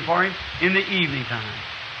we're looking for Him in the evening time.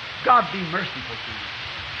 God be merciful to you.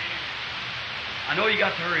 I know you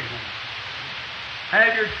got to hurry home.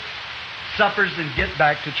 Have your suppers and get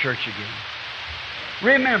back to church again.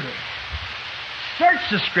 Remember, search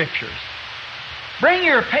the Scriptures. Bring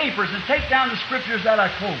your papers and take down the Scriptures that I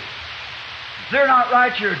quote. If they're not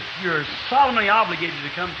right, you're solemnly obligated to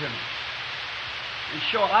come to me and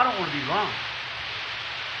show I don't want to be wrong.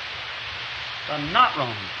 I'm not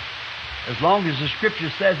wrong. As long as the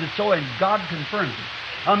Scripture says it so and God confirms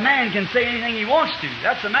it. A man can say anything he wants to.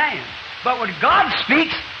 That's a man. But when God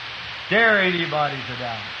speaks, dare anybody to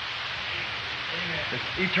doubt.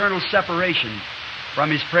 It's eternal separation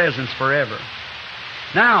from His presence forever.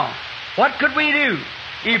 Now, what could we do?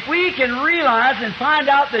 If we can realize and find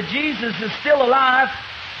out that Jesus is still alive,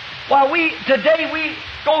 while today we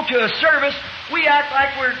go to a service, we act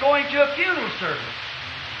like we're going to a funeral service.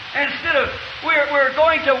 Instead of, we're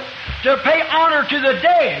going to pay honor to the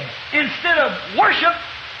dead. Instead of worship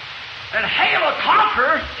and hail a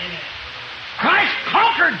conqueror, Christ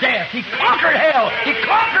conquered death. He conquered hell. He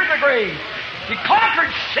conquered the grave. He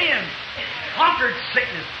conquered sin. Conquered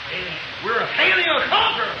sickness. We're hailing a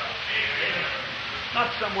conqueror.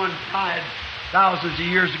 Not someone died thousands of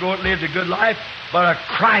years ago that lived a good life, but a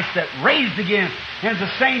Christ that raised again and is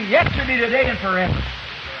the same yesterday, today, and forever.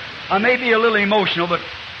 I may be a little emotional, but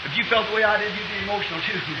If you felt the way I did, you'd be emotional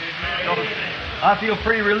too. So, I feel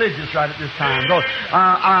pretty religious right at this time. So,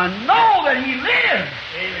 I know that He lives.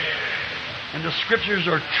 And the Scriptures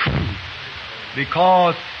are true.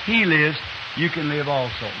 Because He lives, you can live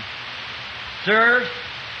also. Sirs,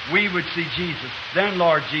 we would see Jesus. Then,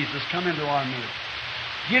 Lord Jesus, come into our midst.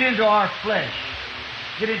 Get into our flesh.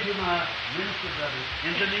 Get into my minister brothers,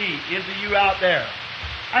 into me, into you out there.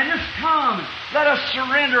 And just come. Let us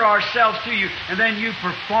surrender ourselves to you. And then you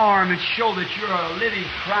perform and show that you're a living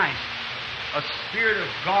Christ. A Spirit of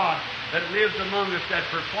God that lives among us, that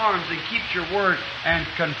performs and keeps your word and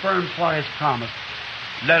confirms what has promised.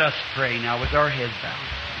 Let us pray now with our heads bowed.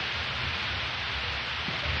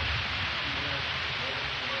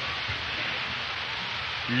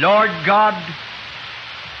 Lord God,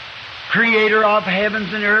 Creator of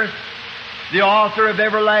heavens and earth, the author of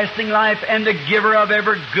everlasting life and the giver of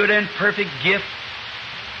every good and perfect gift.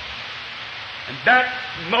 And that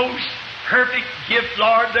most perfect gift,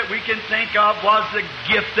 Lord, that we can think of was the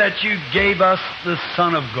gift that you gave us, the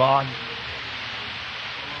Son of God.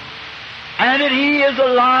 And that He is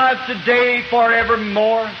alive today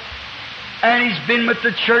forevermore. And He's been with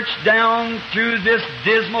the church down through this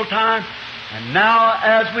dismal time. And now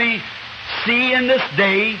as we see in this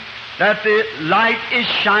day that the light is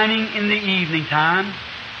shining in the evening time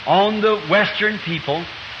on the Western people,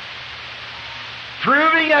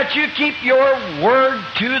 proving that you keep your word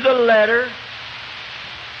to the letter.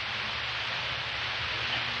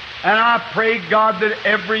 And I pray, God, that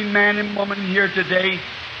every man and woman here today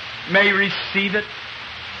may receive it,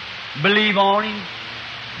 believe on Him.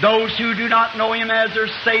 Those who do not know Him as their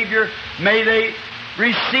Savior, may they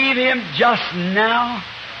receive Him just now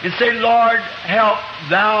and say, Lord, help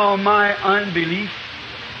Thou my unbelief.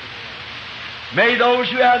 May those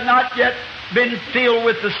who have not yet been filled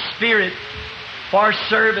with the Spirit for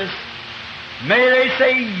service, may they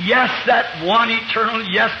say yes, that one eternal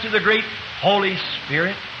yes to the great Holy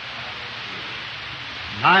Spirit.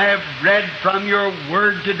 I have read from your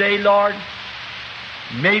word today, Lord,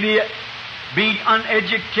 maybe be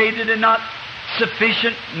uneducated and not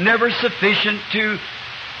sufficient, never sufficient to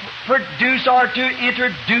produce or to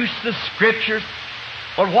introduce the Scriptures.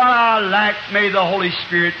 But what I lack, may the Holy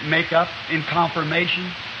Spirit make up in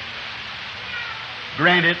confirmation.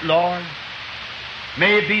 Grant it, Lord.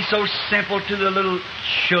 May it be so simple to the little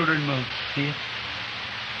children will see it.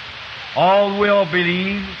 All will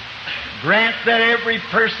believe. Grant that every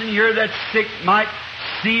person here that's sick might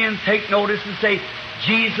see and take notice and say,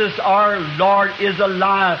 Jesus our Lord is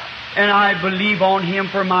alive, and I believe on Him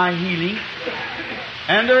for my healing.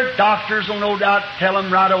 And their doctors will no doubt tell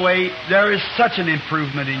them right away, there is such an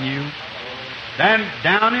improvement in you. Then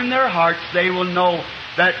down in their hearts they will know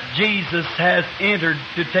that Jesus has entered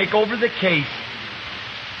to take over the case,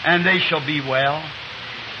 and they shall be well.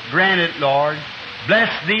 Grant it, Lord.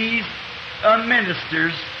 Bless these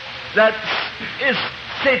ministers that is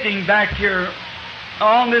sitting back here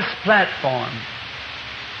on this platform.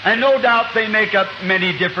 And no doubt they make up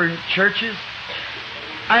many different churches.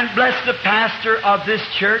 And bless the pastor of this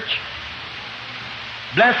church.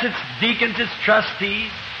 Bless its deacons, its trustees.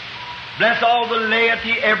 Bless all the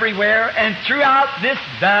laity everywhere and throughout this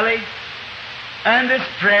valley and this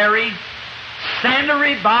prairie. Send a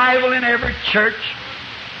revival in every church.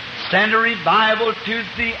 Send a revival to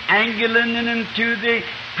the Anglican and to the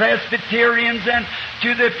Presbyterians and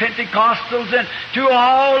to the Pentecostals and to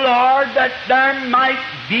all, Lord, that there might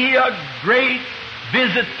be a great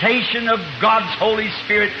visitation of God's Holy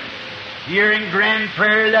Spirit here in Grand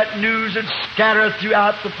Prairie, that news would scatter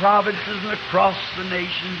throughout the provinces and across the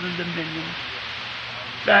nations and dominions,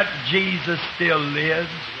 that Jesus still lives.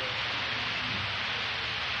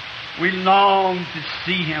 We long to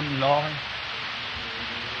see Him, Lord.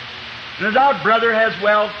 And as our brother has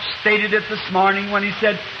well stated it this morning when he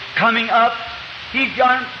said, coming up, he'd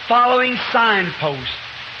gone following signposts,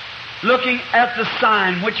 looking at the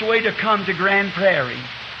sign which way to come to Grand Prairie.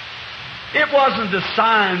 It wasn't the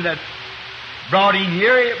sign that brought him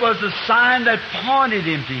here, it was the sign that pointed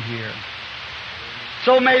him to here.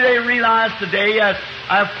 So may they realize today, as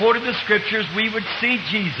I've quoted the Scriptures, we would see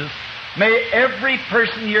Jesus. May every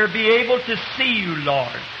person here be able to see you,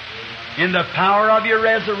 Lord, in the power of your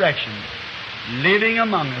resurrection, living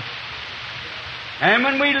among us. And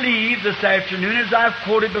when we leave this afternoon, as I've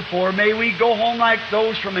quoted before, may we go home like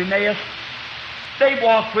those from Emmaus. They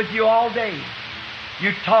walked with you all day.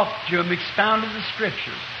 You talked to them, expounded the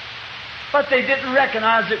Scriptures. But they didn't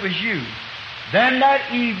recognize it was you. Then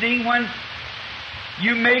that evening when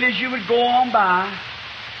you made as you would go on by,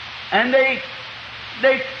 and they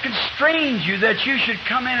constrained you that you should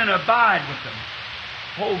come in and abide with them.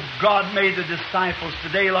 Oh, God, may the disciples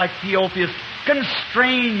today, like Theophilus,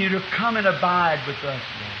 constrain you to come and abide with us, Lord.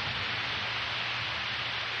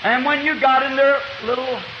 And when you got in their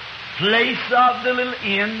little place of the little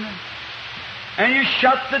inn, and you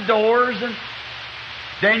shut the doors, and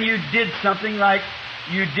then you did something like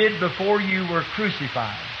you did before you were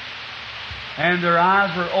crucified. And their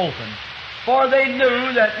eyes were open. For they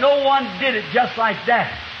knew that no one did it just like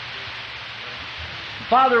that.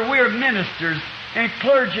 Father, we're ministers and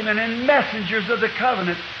clergymen and messengers of the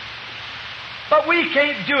covenant. But we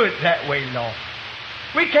can't do it that way, Lord.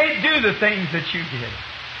 We can't do the things that you did.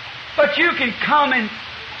 But you can come and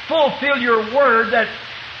fulfill your word that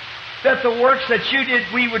the works that you did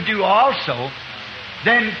we would do also.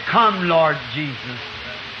 Then come, Lord Jesus,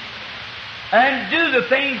 and do the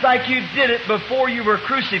things like you did it before you were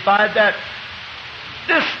crucified, that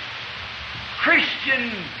this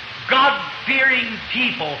Christian, God-fearing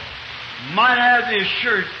people might have the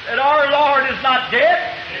assurance that our Lord is not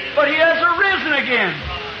dead, but He has arisen again.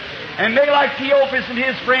 And may, like Theophilus and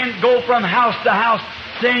his friend, go from house to house,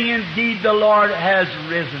 saying, indeed the Lord has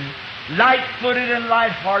risen. Light-footed and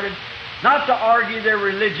light-hearted, not to argue their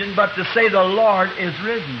religion, but to say the Lord is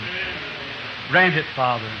risen. Grant it,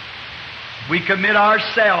 Father. We commit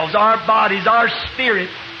ourselves, our bodies, our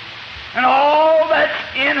spirits, and all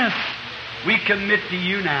that's in us, we commit to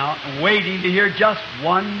you now, waiting to hear just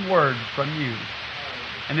one word from you.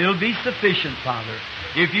 And it'll be sufficient, Father.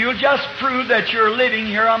 If you'll just prove that you're living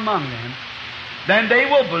here among them, then they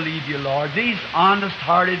will believe you, Lord. These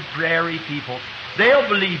honest-hearted, prairie people, they'll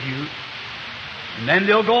believe you, and then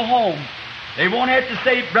they'll go home. They won't have to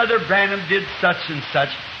say, Brother Branham did such and such,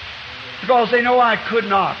 because they know I could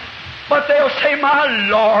not. But they'll say, my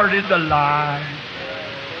Lord is alive.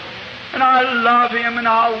 And I love Him, and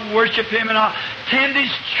I'll worship Him, and I'll attend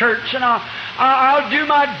His church, and I'll do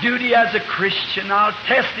my duty as a Christian. I'll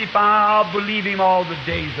testify, I'll believe Him all the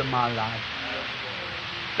days of my life.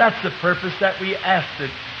 That's the purpose that we asked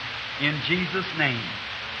it in Jesus' name.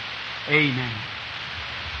 Amen.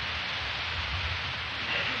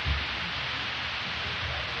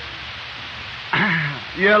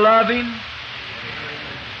 You love Him?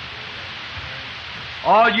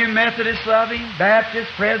 All you Methodists love Him, Baptists,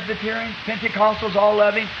 Presbyterians, Pentecostals all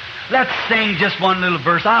love Him. Let's sing just one little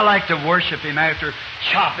verse. I like to worship Him after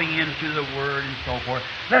chopping into the Word and so forth.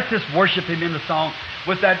 Let's just worship Him in the song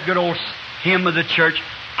with that good old hymn of the church,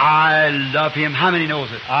 I love Him. How many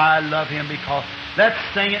knows it? I love Him because... Let's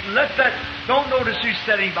sing it. And let that... Don't notice who's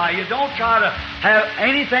sitting by you. Don't try to have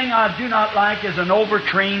anything I do not like as an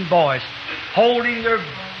overtrained voice, holding their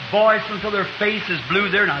voice until their face is blue.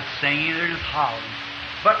 They're not singing. They're just hollering.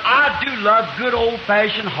 But I do love good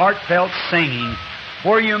old-fashioned, heartfelt singing,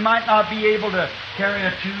 where you might not be able to carry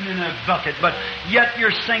a tune in a bucket, but yet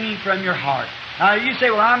you're singing from your heart. Now, you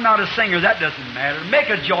say, well, I'm not a singer. That doesn't matter. Make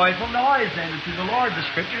a joyful noise then to the Lord. The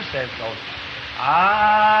Scripture says so. I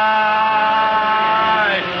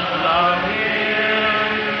love Him.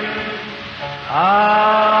 I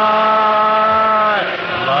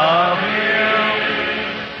love Him.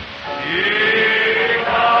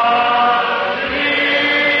 Because He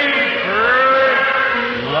first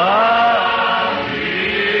loved me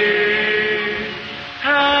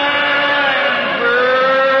and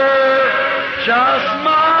purchased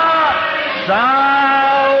my salvation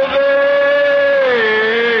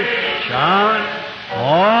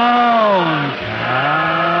on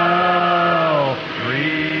Calvary.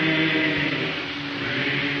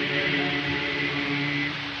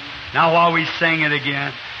 Now, while we sing it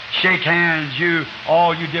again, shake hands,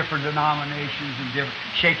 all you different denominations and different,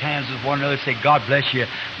 shake hands with one another. Say, God bless you.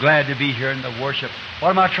 Glad to be here in the worship. What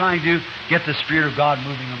am I trying to do? Get the Spirit of God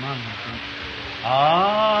moving among us.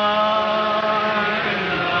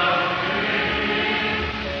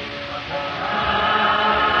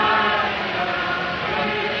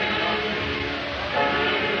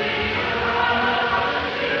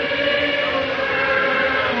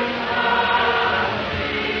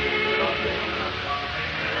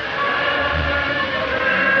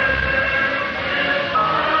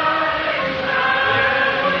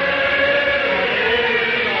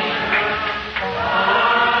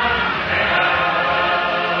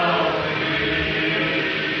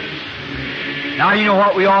 Now you know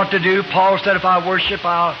what we ought to do. Paul said, if I worship,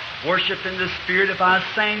 I'll worship in the Spirit. If I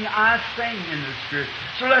sing, I sing in the Spirit.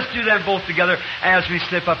 So let's do them both together as we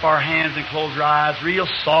slip up our hands and close our eyes real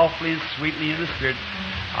softly and sweetly in the Spirit.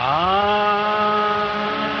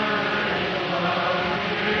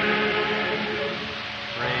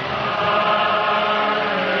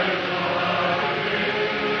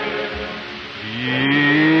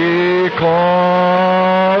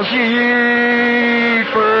 Because He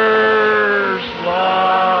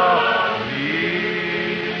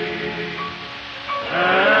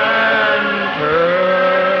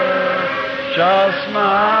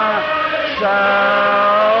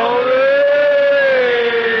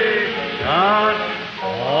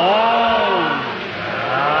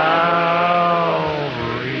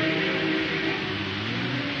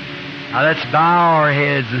Now let's bow our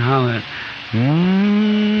heads and hum it.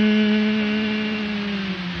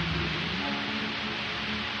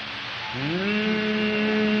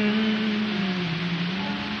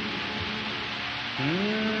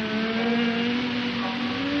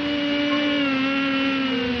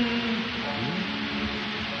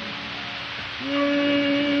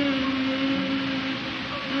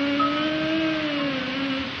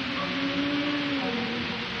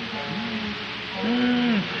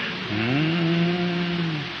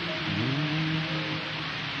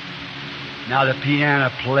 Now the piano,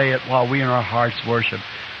 play it while we in our hearts worship.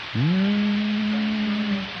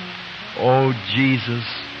 Oh, Jesus,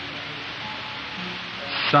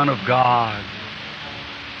 Son of God,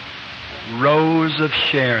 Rose of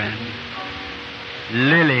Sharon,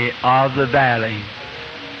 Lily of the Valley,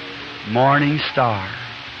 Morning Star.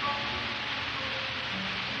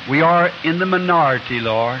 We are in the minority,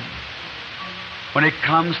 Lord, when it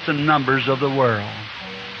comes to numbers of the world.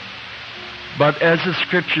 But as the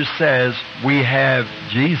Scripture says, we have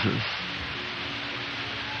Jesus.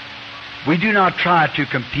 We do not try to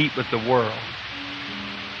compete with the world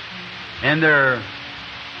and their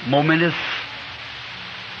momentous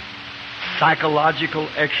psychological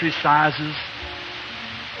exercises.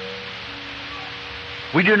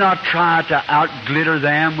 We do not try to outglitter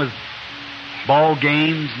them with ball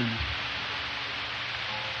games and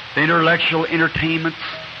the intellectual entertainments.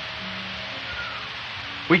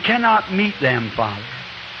 We cannot meet them, Father.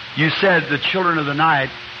 You said the children of the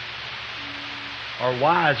night are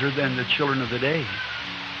wiser than the children of the day.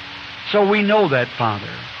 So we know that, Father.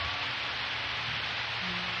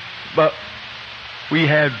 But we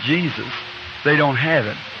have Jesus. They don't have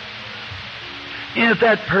it. And if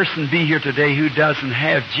that person be here today who doesn't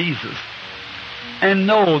have Jesus and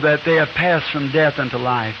know that they have passed from death unto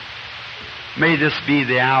life, may this be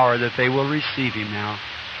the hour that they will receive Him now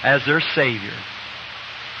as their Savior.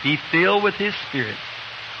 Be filled with His Spirit.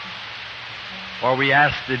 For we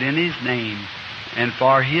ask it in His name, and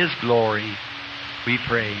for His glory we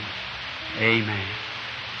pray. Amen.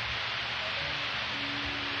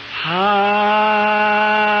 High.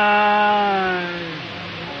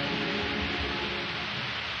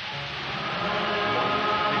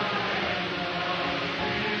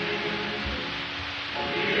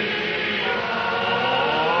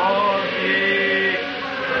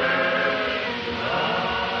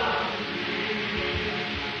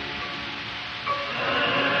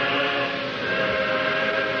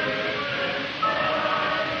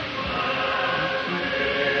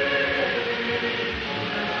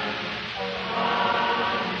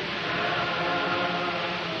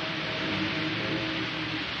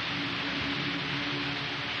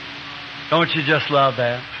 Don't you just love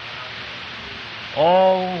that?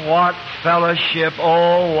 Oh, what fellowship,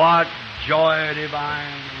 oh, what joy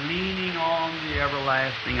divine, leaning on the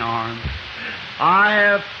everlasting arms. I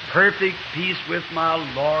have perfect peace with my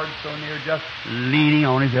Lord so near, just leaning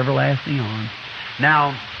on His everlasting arms.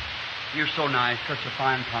 Now, you're so nice, such a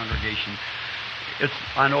fine congregation.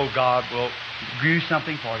 I know God will do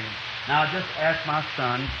something for you. Now, just ask my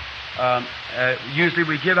son. Usually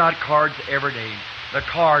we give out cards every day. The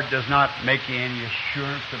card does not make you any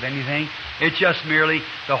assurance of anything. It's just merely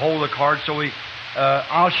to hold the card. So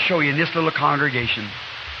I'll show you in this little congregation.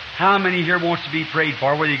 How many here wants to be prayed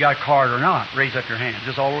for, whether you got a card or not? Raise up your hand.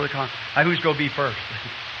 Just all over the congregation. Who's going to be first?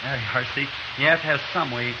 There you are. See, you have to have some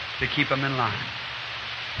way to keep them in line.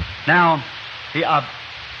 Now,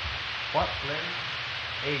 what letter?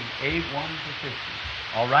 A 1 to 50.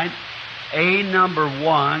 All right. A number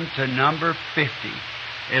 1 to number 50.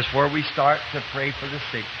 Is where we start to pray for the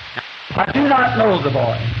sick. Now, I do not know the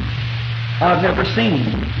boy. I've never seen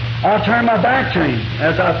him. I'll turn my back to him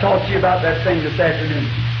as I've talked to you about that thing this afternoon.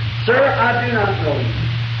 Sir, I do not know him.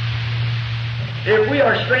 If we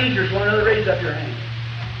are strangers to one another, raise up your hand.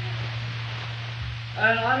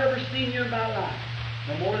 And I've never seen you in my life,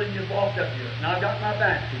 no more than you've walked up here. And I've got my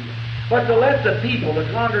back to you. But to let the people, the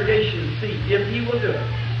congregation, see, if He will do it,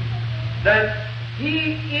 that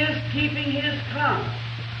He is keeping His promise.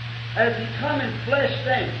 As He come in flesh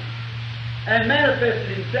then and manifested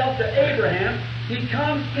Himself to Abraham, He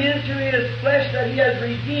comes into His flesh that He has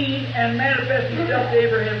redeemed and manifested Himself to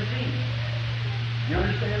Abraham's seed. You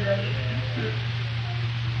understand that?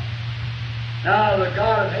 Now the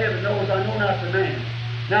God of heaven knows I know not the man.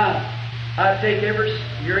 Now, I take every,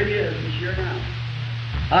 here He is, He's here now.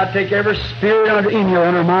 I take every spirit in here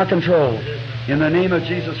under my control in the name of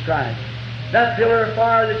Jesus Christ. That pillar of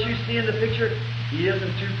fire that you see in the picture, He isn't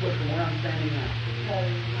 2 foot from where I'm standing now.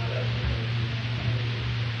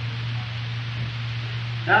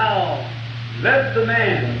 Now, let the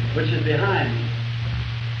man which is behind me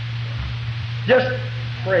Just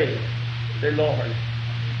pray. Say, Lord,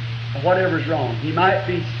 whatever's wrong. He might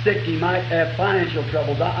be sick. He might have financial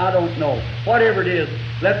troubles. I don't know. Whatever it is,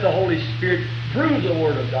 let the Holy Spirit prove the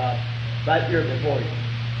Word of God right here before you.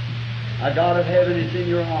 Our God of heaven is in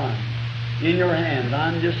your arms, in your hands.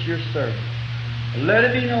 I'm just your servant. Let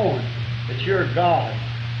it be known that you're God,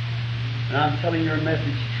 and I'm telling your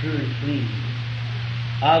message true and clean.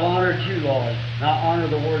 I've honored you, Lord, and I honor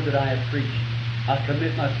the Word that I have preached. I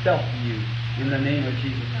commit myself to you in the name of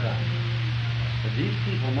Jesus Christ. That these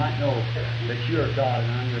people might know that you are God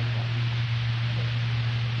and I'm your Father.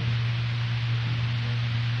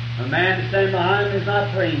 A man standing behind him is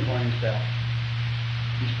not praying for himself.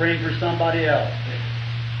 He's praying for somebody else.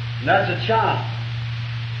 And that's a child.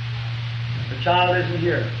 The child isn't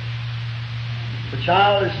here. The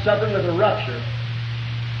child is suffering with a rupture.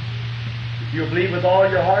 If you believe with all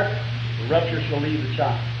your heart, the rupture shall leave the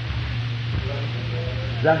child.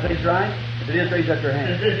 Is that things right? If it is, raise up your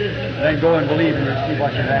hand. Then go and believe and receive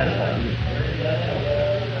what you've asked for.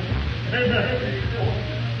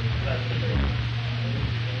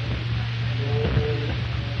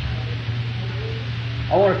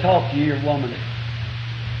 I want to talk to you, your woman.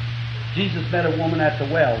 Jesus met a woman at the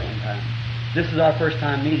well one time. This is our first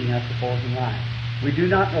time meeting, I suppose, in life. We do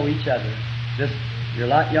not know each other. You're a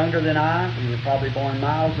lot younger than I. We were probably born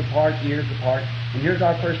miles apart, years apart. And here's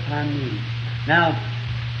our first time meeting. Now,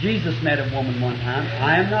 Jesus met a woman one time.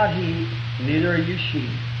 I am not he, neither are you she.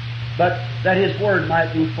 But that his word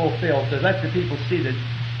might be fulfilled. So let the people see that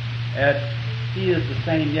he is the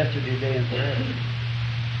same yesterday, today, and forever.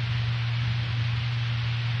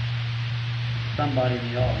 Somebody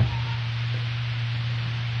in the audience.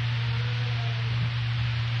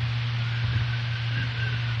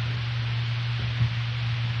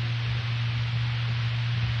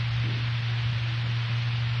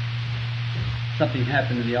 Something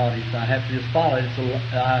happened to the audience. I have to just follow it. So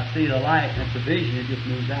I see the light, and it's a vision. It just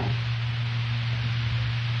moves out.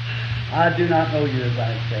 I do not know you, as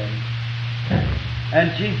I say.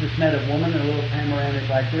 And Jesus met a woman in a little panoramic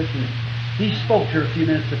like this, and he spoke to her a few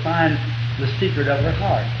minutes to find the secret of her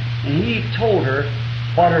heart. And he told her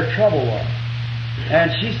what her trouble was. And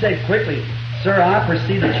she said quickly, "Sir, I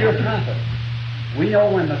perceive that you're a prophet. We know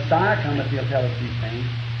when Messiah cometh, he'll tell us these things."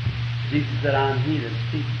 Jesus said, "I'm he that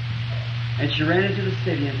speaks." And she ran into the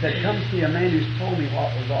city and said, "Come see a man who's told me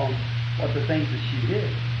what was on, what the things that she did."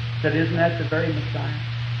 Said, "Isn't that the very Messiah?"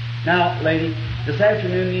 Now, lady, this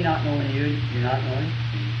afternoon, me not knowing you, you not knowing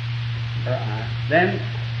me, or I, then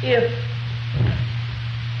if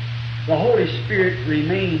the Holy Spirit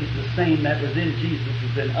remains the same that was in Jesus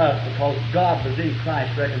as in us, because God was in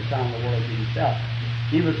Christ reconciling the world to himself.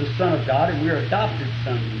 He was the Son of God, and we are adopted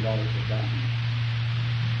sons and daughters of God.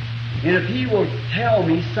 And if he will tell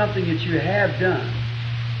me something that you have done,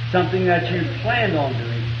 something that you planned on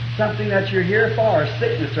doing, something that you're here for, a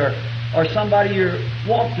sickness, or somebody you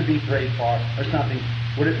want to be prayed for, or something,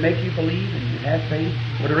 would it make you believe and you have faith?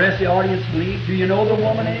 Would the rest of the audience believe? Do you know the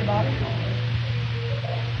woman, anybody?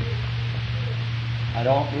 I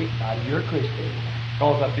don't think you're a Christian,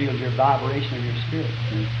 because I feel your vibration of your spirit.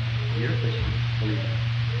 You're a Christian. Believe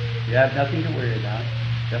it. You have nothing to worry about.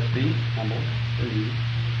 Just be humble. Believe.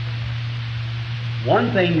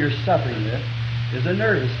 One thing you're suffering with is a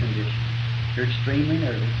nervous condition. You're extremely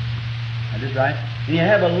nervous. That is right. And you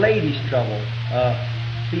have a lady's trouble,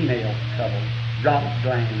 female trouble, dropped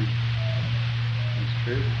gland. That's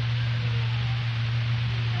true.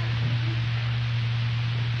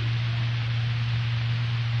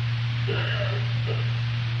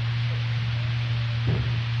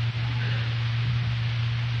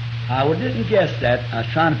 I didn't guess that. I was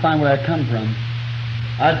trying to find where I come from.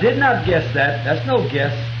 I did not guess that. That's no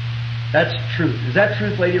guess. That's truth. Is that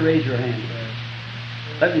truth, lady? Raise your hand.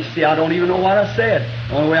 Let me see. I don't even know what I said.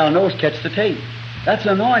 The only way I know is catch the tape. That's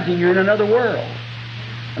anointing. You're in another world,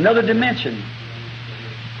 another dimension.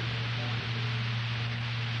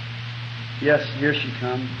 Yes, here she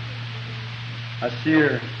comes. I see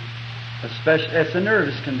her. It's a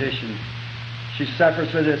nervous condition. She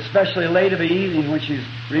suffers with it, especially late of the evening when she's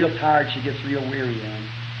real tired. She gets real weary then.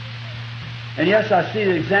 And yes, I see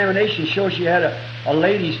the examination shows she had a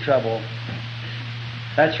lady's trouble.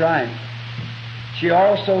 That's right. She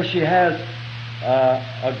has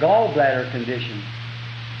a gallbladder condition.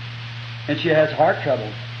 And she has heart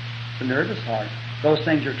trouble. It's a nervous heart. Those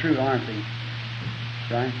things are true, aren't they?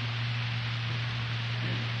 That's right.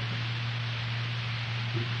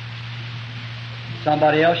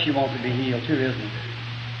 Somebody else she wants to be healed too, isn't it?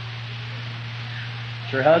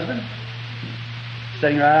 It's her husband?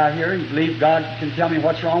 Sitting right out here. You believe God can tell me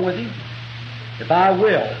what's wrong with him? If I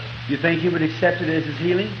will, you think he would accept it as his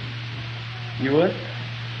healing? You would?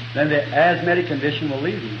 Then the asthmatic condition will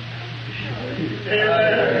leave you.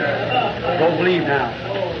 Go believe now.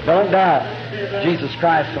 Don't doubt. Jesus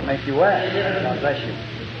Christ will make you well. God bless you.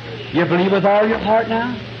 You believe with all your heart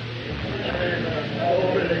now?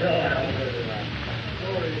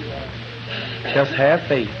 Just have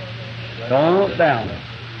faith. Don't doubt.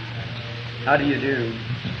 How do you do?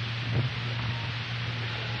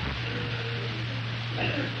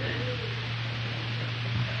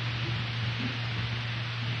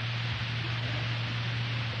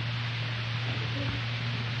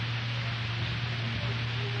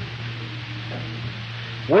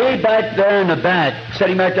 Way back there in the back,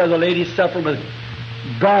 sitting back there, the lady suffering with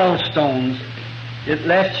gallstones. It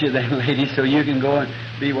left you then, lady, so you can go and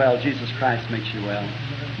be well. Jesus Christ makes you well.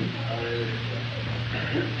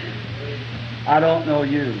 I don't know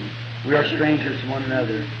you. We are strangers to one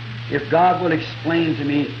another. If God will explain to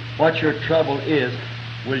me what your trouble is,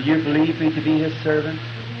 will you believe me to be His servant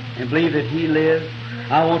and believe that He lives?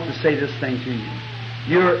 I want to say this thing to you.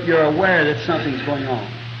 You're aware that something's going on.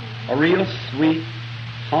 A real sweet,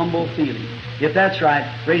 humble feeling. If that's right,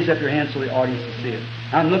 raise up your hand so the audience will see it.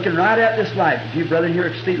 I'm looking right at this light. If you brother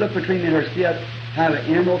here, see, look between me and her. See that kind of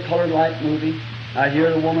emerald colored light moving? I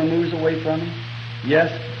hear the woman moves away from me.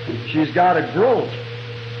 Yes, she's got a growth.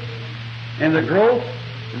 And the growth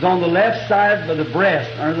is on the left side of the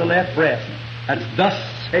breast, under the left breast. That's thus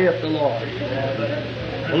saith the Lord.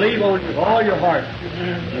 Believe on it with all your heart.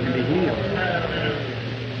 You can be healed.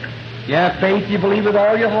 You have faith, you believe with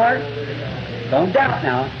all your heart? Don't doubt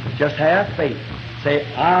now. Just have faith. Say,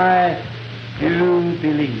 I do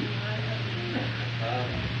believe.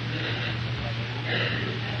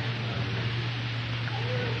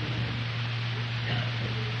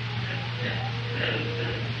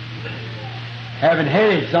 Having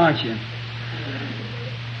headaches, aren't you?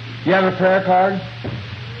 You have a prayer card?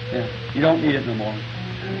 Yeah. You don't need it no more.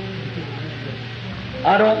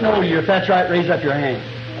 I don't know you. If that's right, raise up your hand.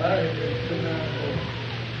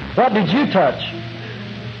 What did you touch?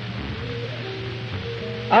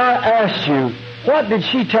 I asked you, what did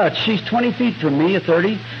she touch? She's 20 feet from me, or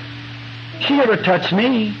 30. She never touched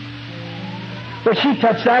me. But she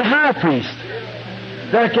touched that high priest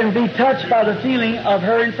that can be touched by the feeling of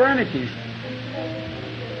her infirmities.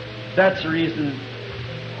 That's the reason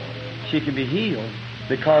she can be healed,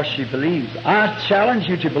 because she believes. I challenge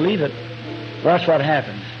you to believe it. That's what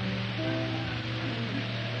happens.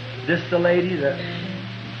 This the lady that...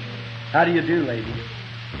 How do you do, lady?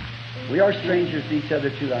 We are strangers to each other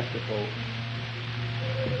too, I suppose.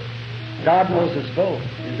 God knows us both.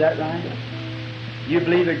 Is that right? You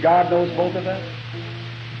believe that God knows both of us?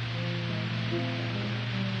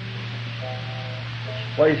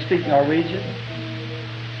 Well, you speak Norwegian?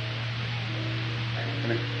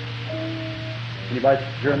 Anybody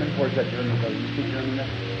German? Where's that German brother? You speak German now?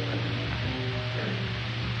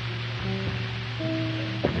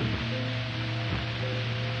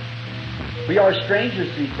 We are strangers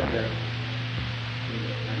to each other.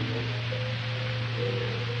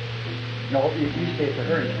 No, you stay for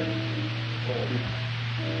her.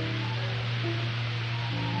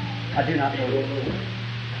 I do not know. No.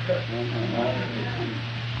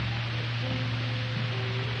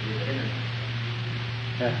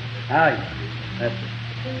 Yeah. Hi. That's it.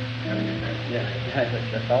 Yeah,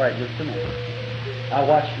 that's all right. Just a minute. I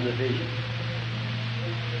watch for the vision.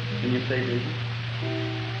 Can you say vision?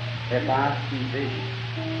 If I see vision,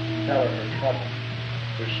 tell her her trouble,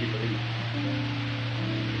 where she believes.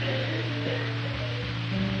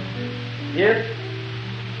 If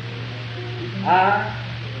I...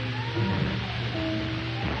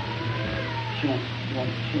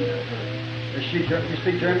 Does she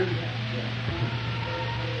speak German?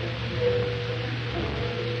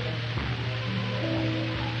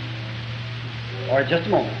 All right, just a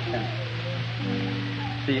moment.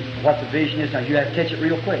 See what the vision is. Now you have to catch it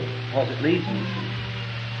real quick, because it leads me.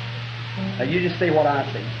 Now you just say what I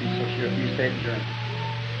say. Be so sure if you say it in German.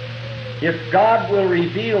 If God will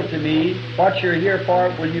reveal to me what you're here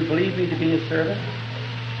for, will you believe me to be His servant?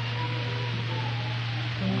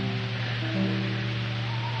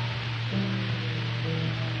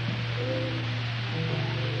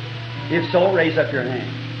 If so, raise up your hand.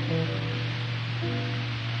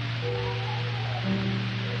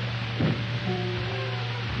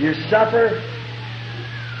 You suffer.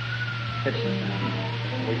 Catch this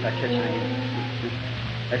now. Wait till I catch it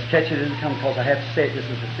again. Let's catch it and come, because I have to say it just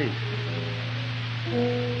as a secret.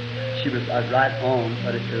 I was right on,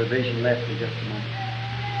 but the vision left me just a moment.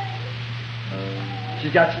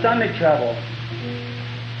 She's got stomach trouble.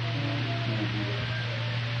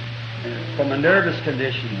 From a nervous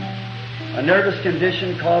condition. A nervous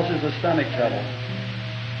condition causes a stomach trouble.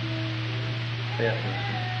 Yes.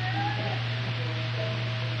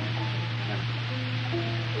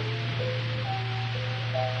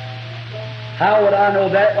 How would I know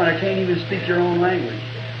that when I can't even speak your own language?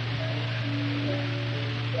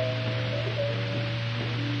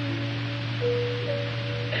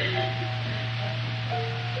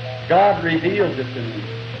 God reveals it to me.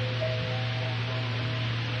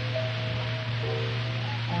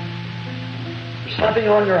 There's something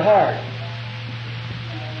on your heart.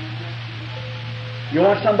 You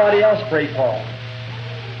want somebody else to pray for.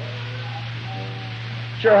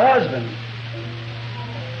 It's your husband.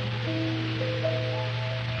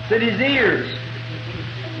 It's in his ears.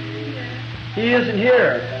 He isn't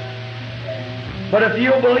here. But if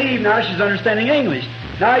you'll believe, now she's understanding English.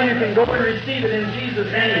 Now you can go and receive it in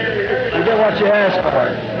Jesus' name and get what you ask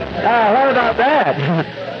for. Now, what about that?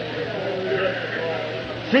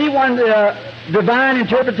 See, when the divine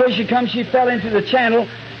interpretation comes, she fell into the channel.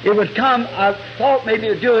 It would come, I thought maybe it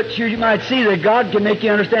would do it, so you might see that God can make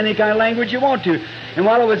you understand any kind of language you want to. And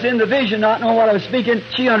while I was in the vision, not knowing what I was speaking,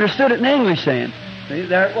 she understood it in English saying. See,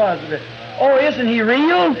 there it was. Oh, isn't He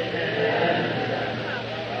real?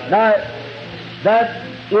 Now, that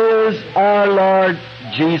is our Lord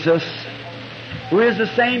Jesus, who is the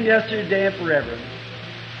same yesterday, today, and forever.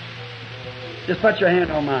 Just put your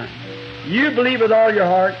hand on mine. You believe with all your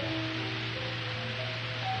heart,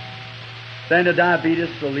 then the diabetes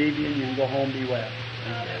will leave you and you can go home and be well.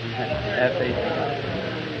 Have faith in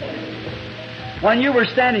God. When you were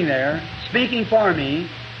standing there, speaking for me,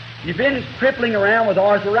 you've been crippling around with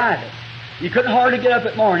arthritis. You couldn't hardly get up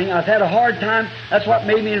at morning. I've had a hard time. That's what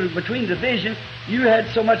made me, between divisions, you had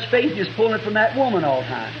so much faith, you was pulling it from that woman all the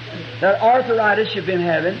time. That arthritis you've been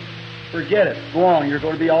having, forget it. Go on, you're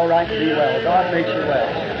going to be all right and be well. God makes you well.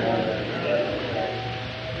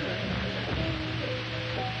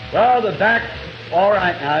 Well, the back, all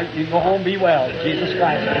right now. You can go home and be well. Jesus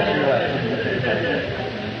Christ makes you well.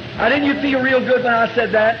 Now, didn't you feel real good when I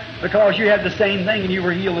said that? Because you had the same thing and you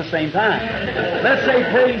were healed at the same time. Let's say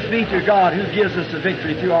praise be to God who gives us the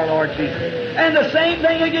victory through our Lord Jesus. And the same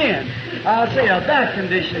thing again. I'll say a back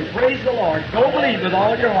condition, praise the Lord. Go believe with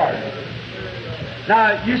all your heart.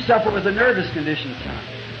 Now, you suffer with a nervous condition, son.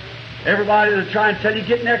 Everybody will try and tell you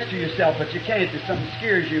get next to yourself, but you can't. If something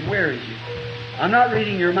scares you and wearies you. I'm not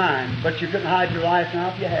reading your mind, but you couldn't hide your life now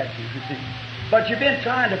if you had to, you see. But you've been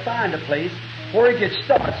trying to find a place where it gets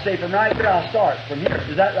started. Say, from right here, I'll start. From here.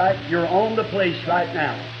 Is that right? You're on the place right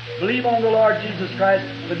now. Believe on the Lord Jesus Christ,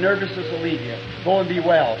 the nervousness will leave you. Go and be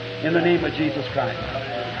well in the name of Jesus Christ.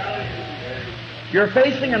 You're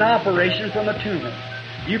facing an operation from a tumor.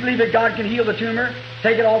 You believe that God can heal the tumor?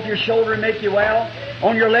 Take it off your shoulder and make you well?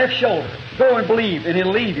 On your left shoulder. Go and believe, and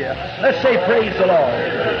He'll leave you. Let's say, praise the Lord.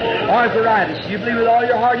 Arthritis. You believe with all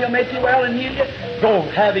your heart He'll make you well and heal you? Go,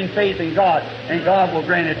 having faith in God, and God will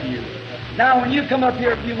grant it to you. Now, when you come up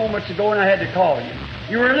here a few moments ago and I had to call you,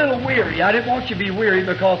 you were a little weary. I didn't want you to be weary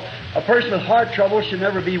because a person with heart trouble should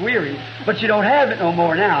never be weary. But you don't have it no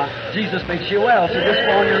more now. Jesus makes you well, so just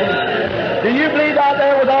go on your knees. Do you believe out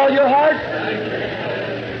there with all your heart?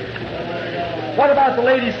 What about the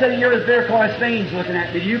lady sitting here with varicose veins looking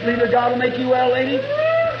at me? Do you believe that God will make you well, lady?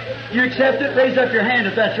 You accept it? Raise up your hand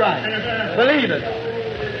if that's right. Believe it.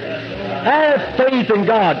 Have faith in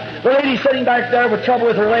God. The lady sitting back there with trouble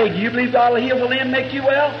with her leg, do you believe God will heal the limb, make you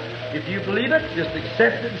well? If you believe it, just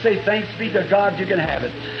accept it and say, thanks be to God, you can have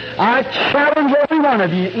it. I challenge every one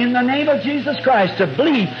of you in the name of Jesus Christ to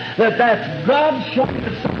believe that that's God showing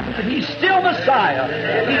that He's still Messiah.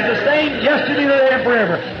 He's the same yesterday, today, and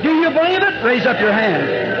forever. Do you believe it? Raise up your hand.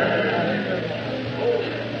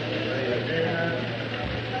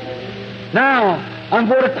 Now, I'm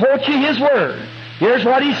going to quote you His Word. Here's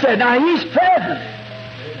what He said. Now, He's present.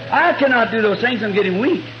 I cannot do those things. I'm getting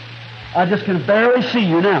weak. I just can barely see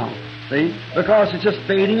you now. See? Because it's just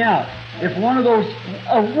fading out. If one of those,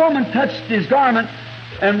 a woman touched His garment,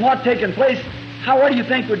 and what taken place, what do you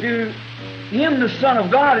think would do Him, the Son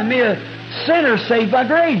of God, and me, a sinner saved by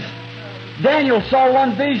grace? Daniel saw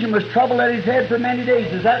one vision, was troubled at his head for many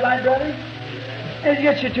days. Is that right, brother? And it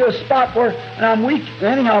gets you to a spot where, and I'm weak,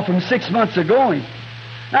 anyhow, from 6 months ago.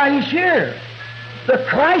 Now He's here. The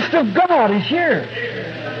Christ of God is here.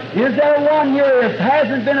 Is there one here that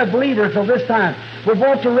hasn't been a believer till this time? Would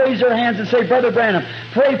want to raise their hands and say, Brother Branham,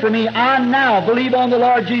 pray for me. I now believe on the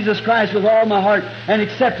Lord Jesus Christ with all my heart and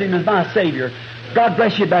accept Him as my Savior. God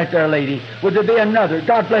bless you back there, lady. Would there be another?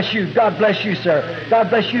 God bless you. God bless you, sir.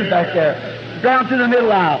 God bless you back there. Down to the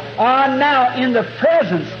middle aisle. I now, in the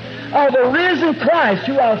presence of the risen Christ,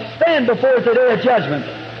 who I'll stand before at the day of judgment.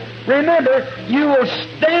 Remember, you will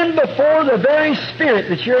stand before the very Spirit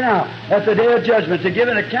that you're now at the day of judgment to give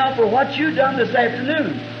an account for what you've done this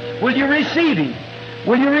afternoon. Will you receive Him?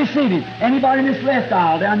 Will you receive Him? Anybody in this left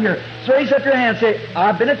aisle down here, so raise up your hand and say,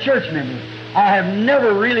 I've been a church member. I have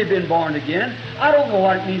never really been born again. I don't know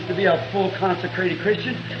what it means to be a full consecrated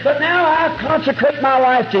Christian, but now I consecrate my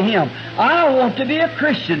life to Him. I want to be a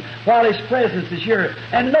Christian while His presence is here.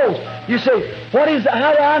 And note, you say, how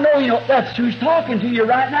do I know? You know, that's who's talking to you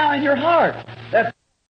right now in your heart.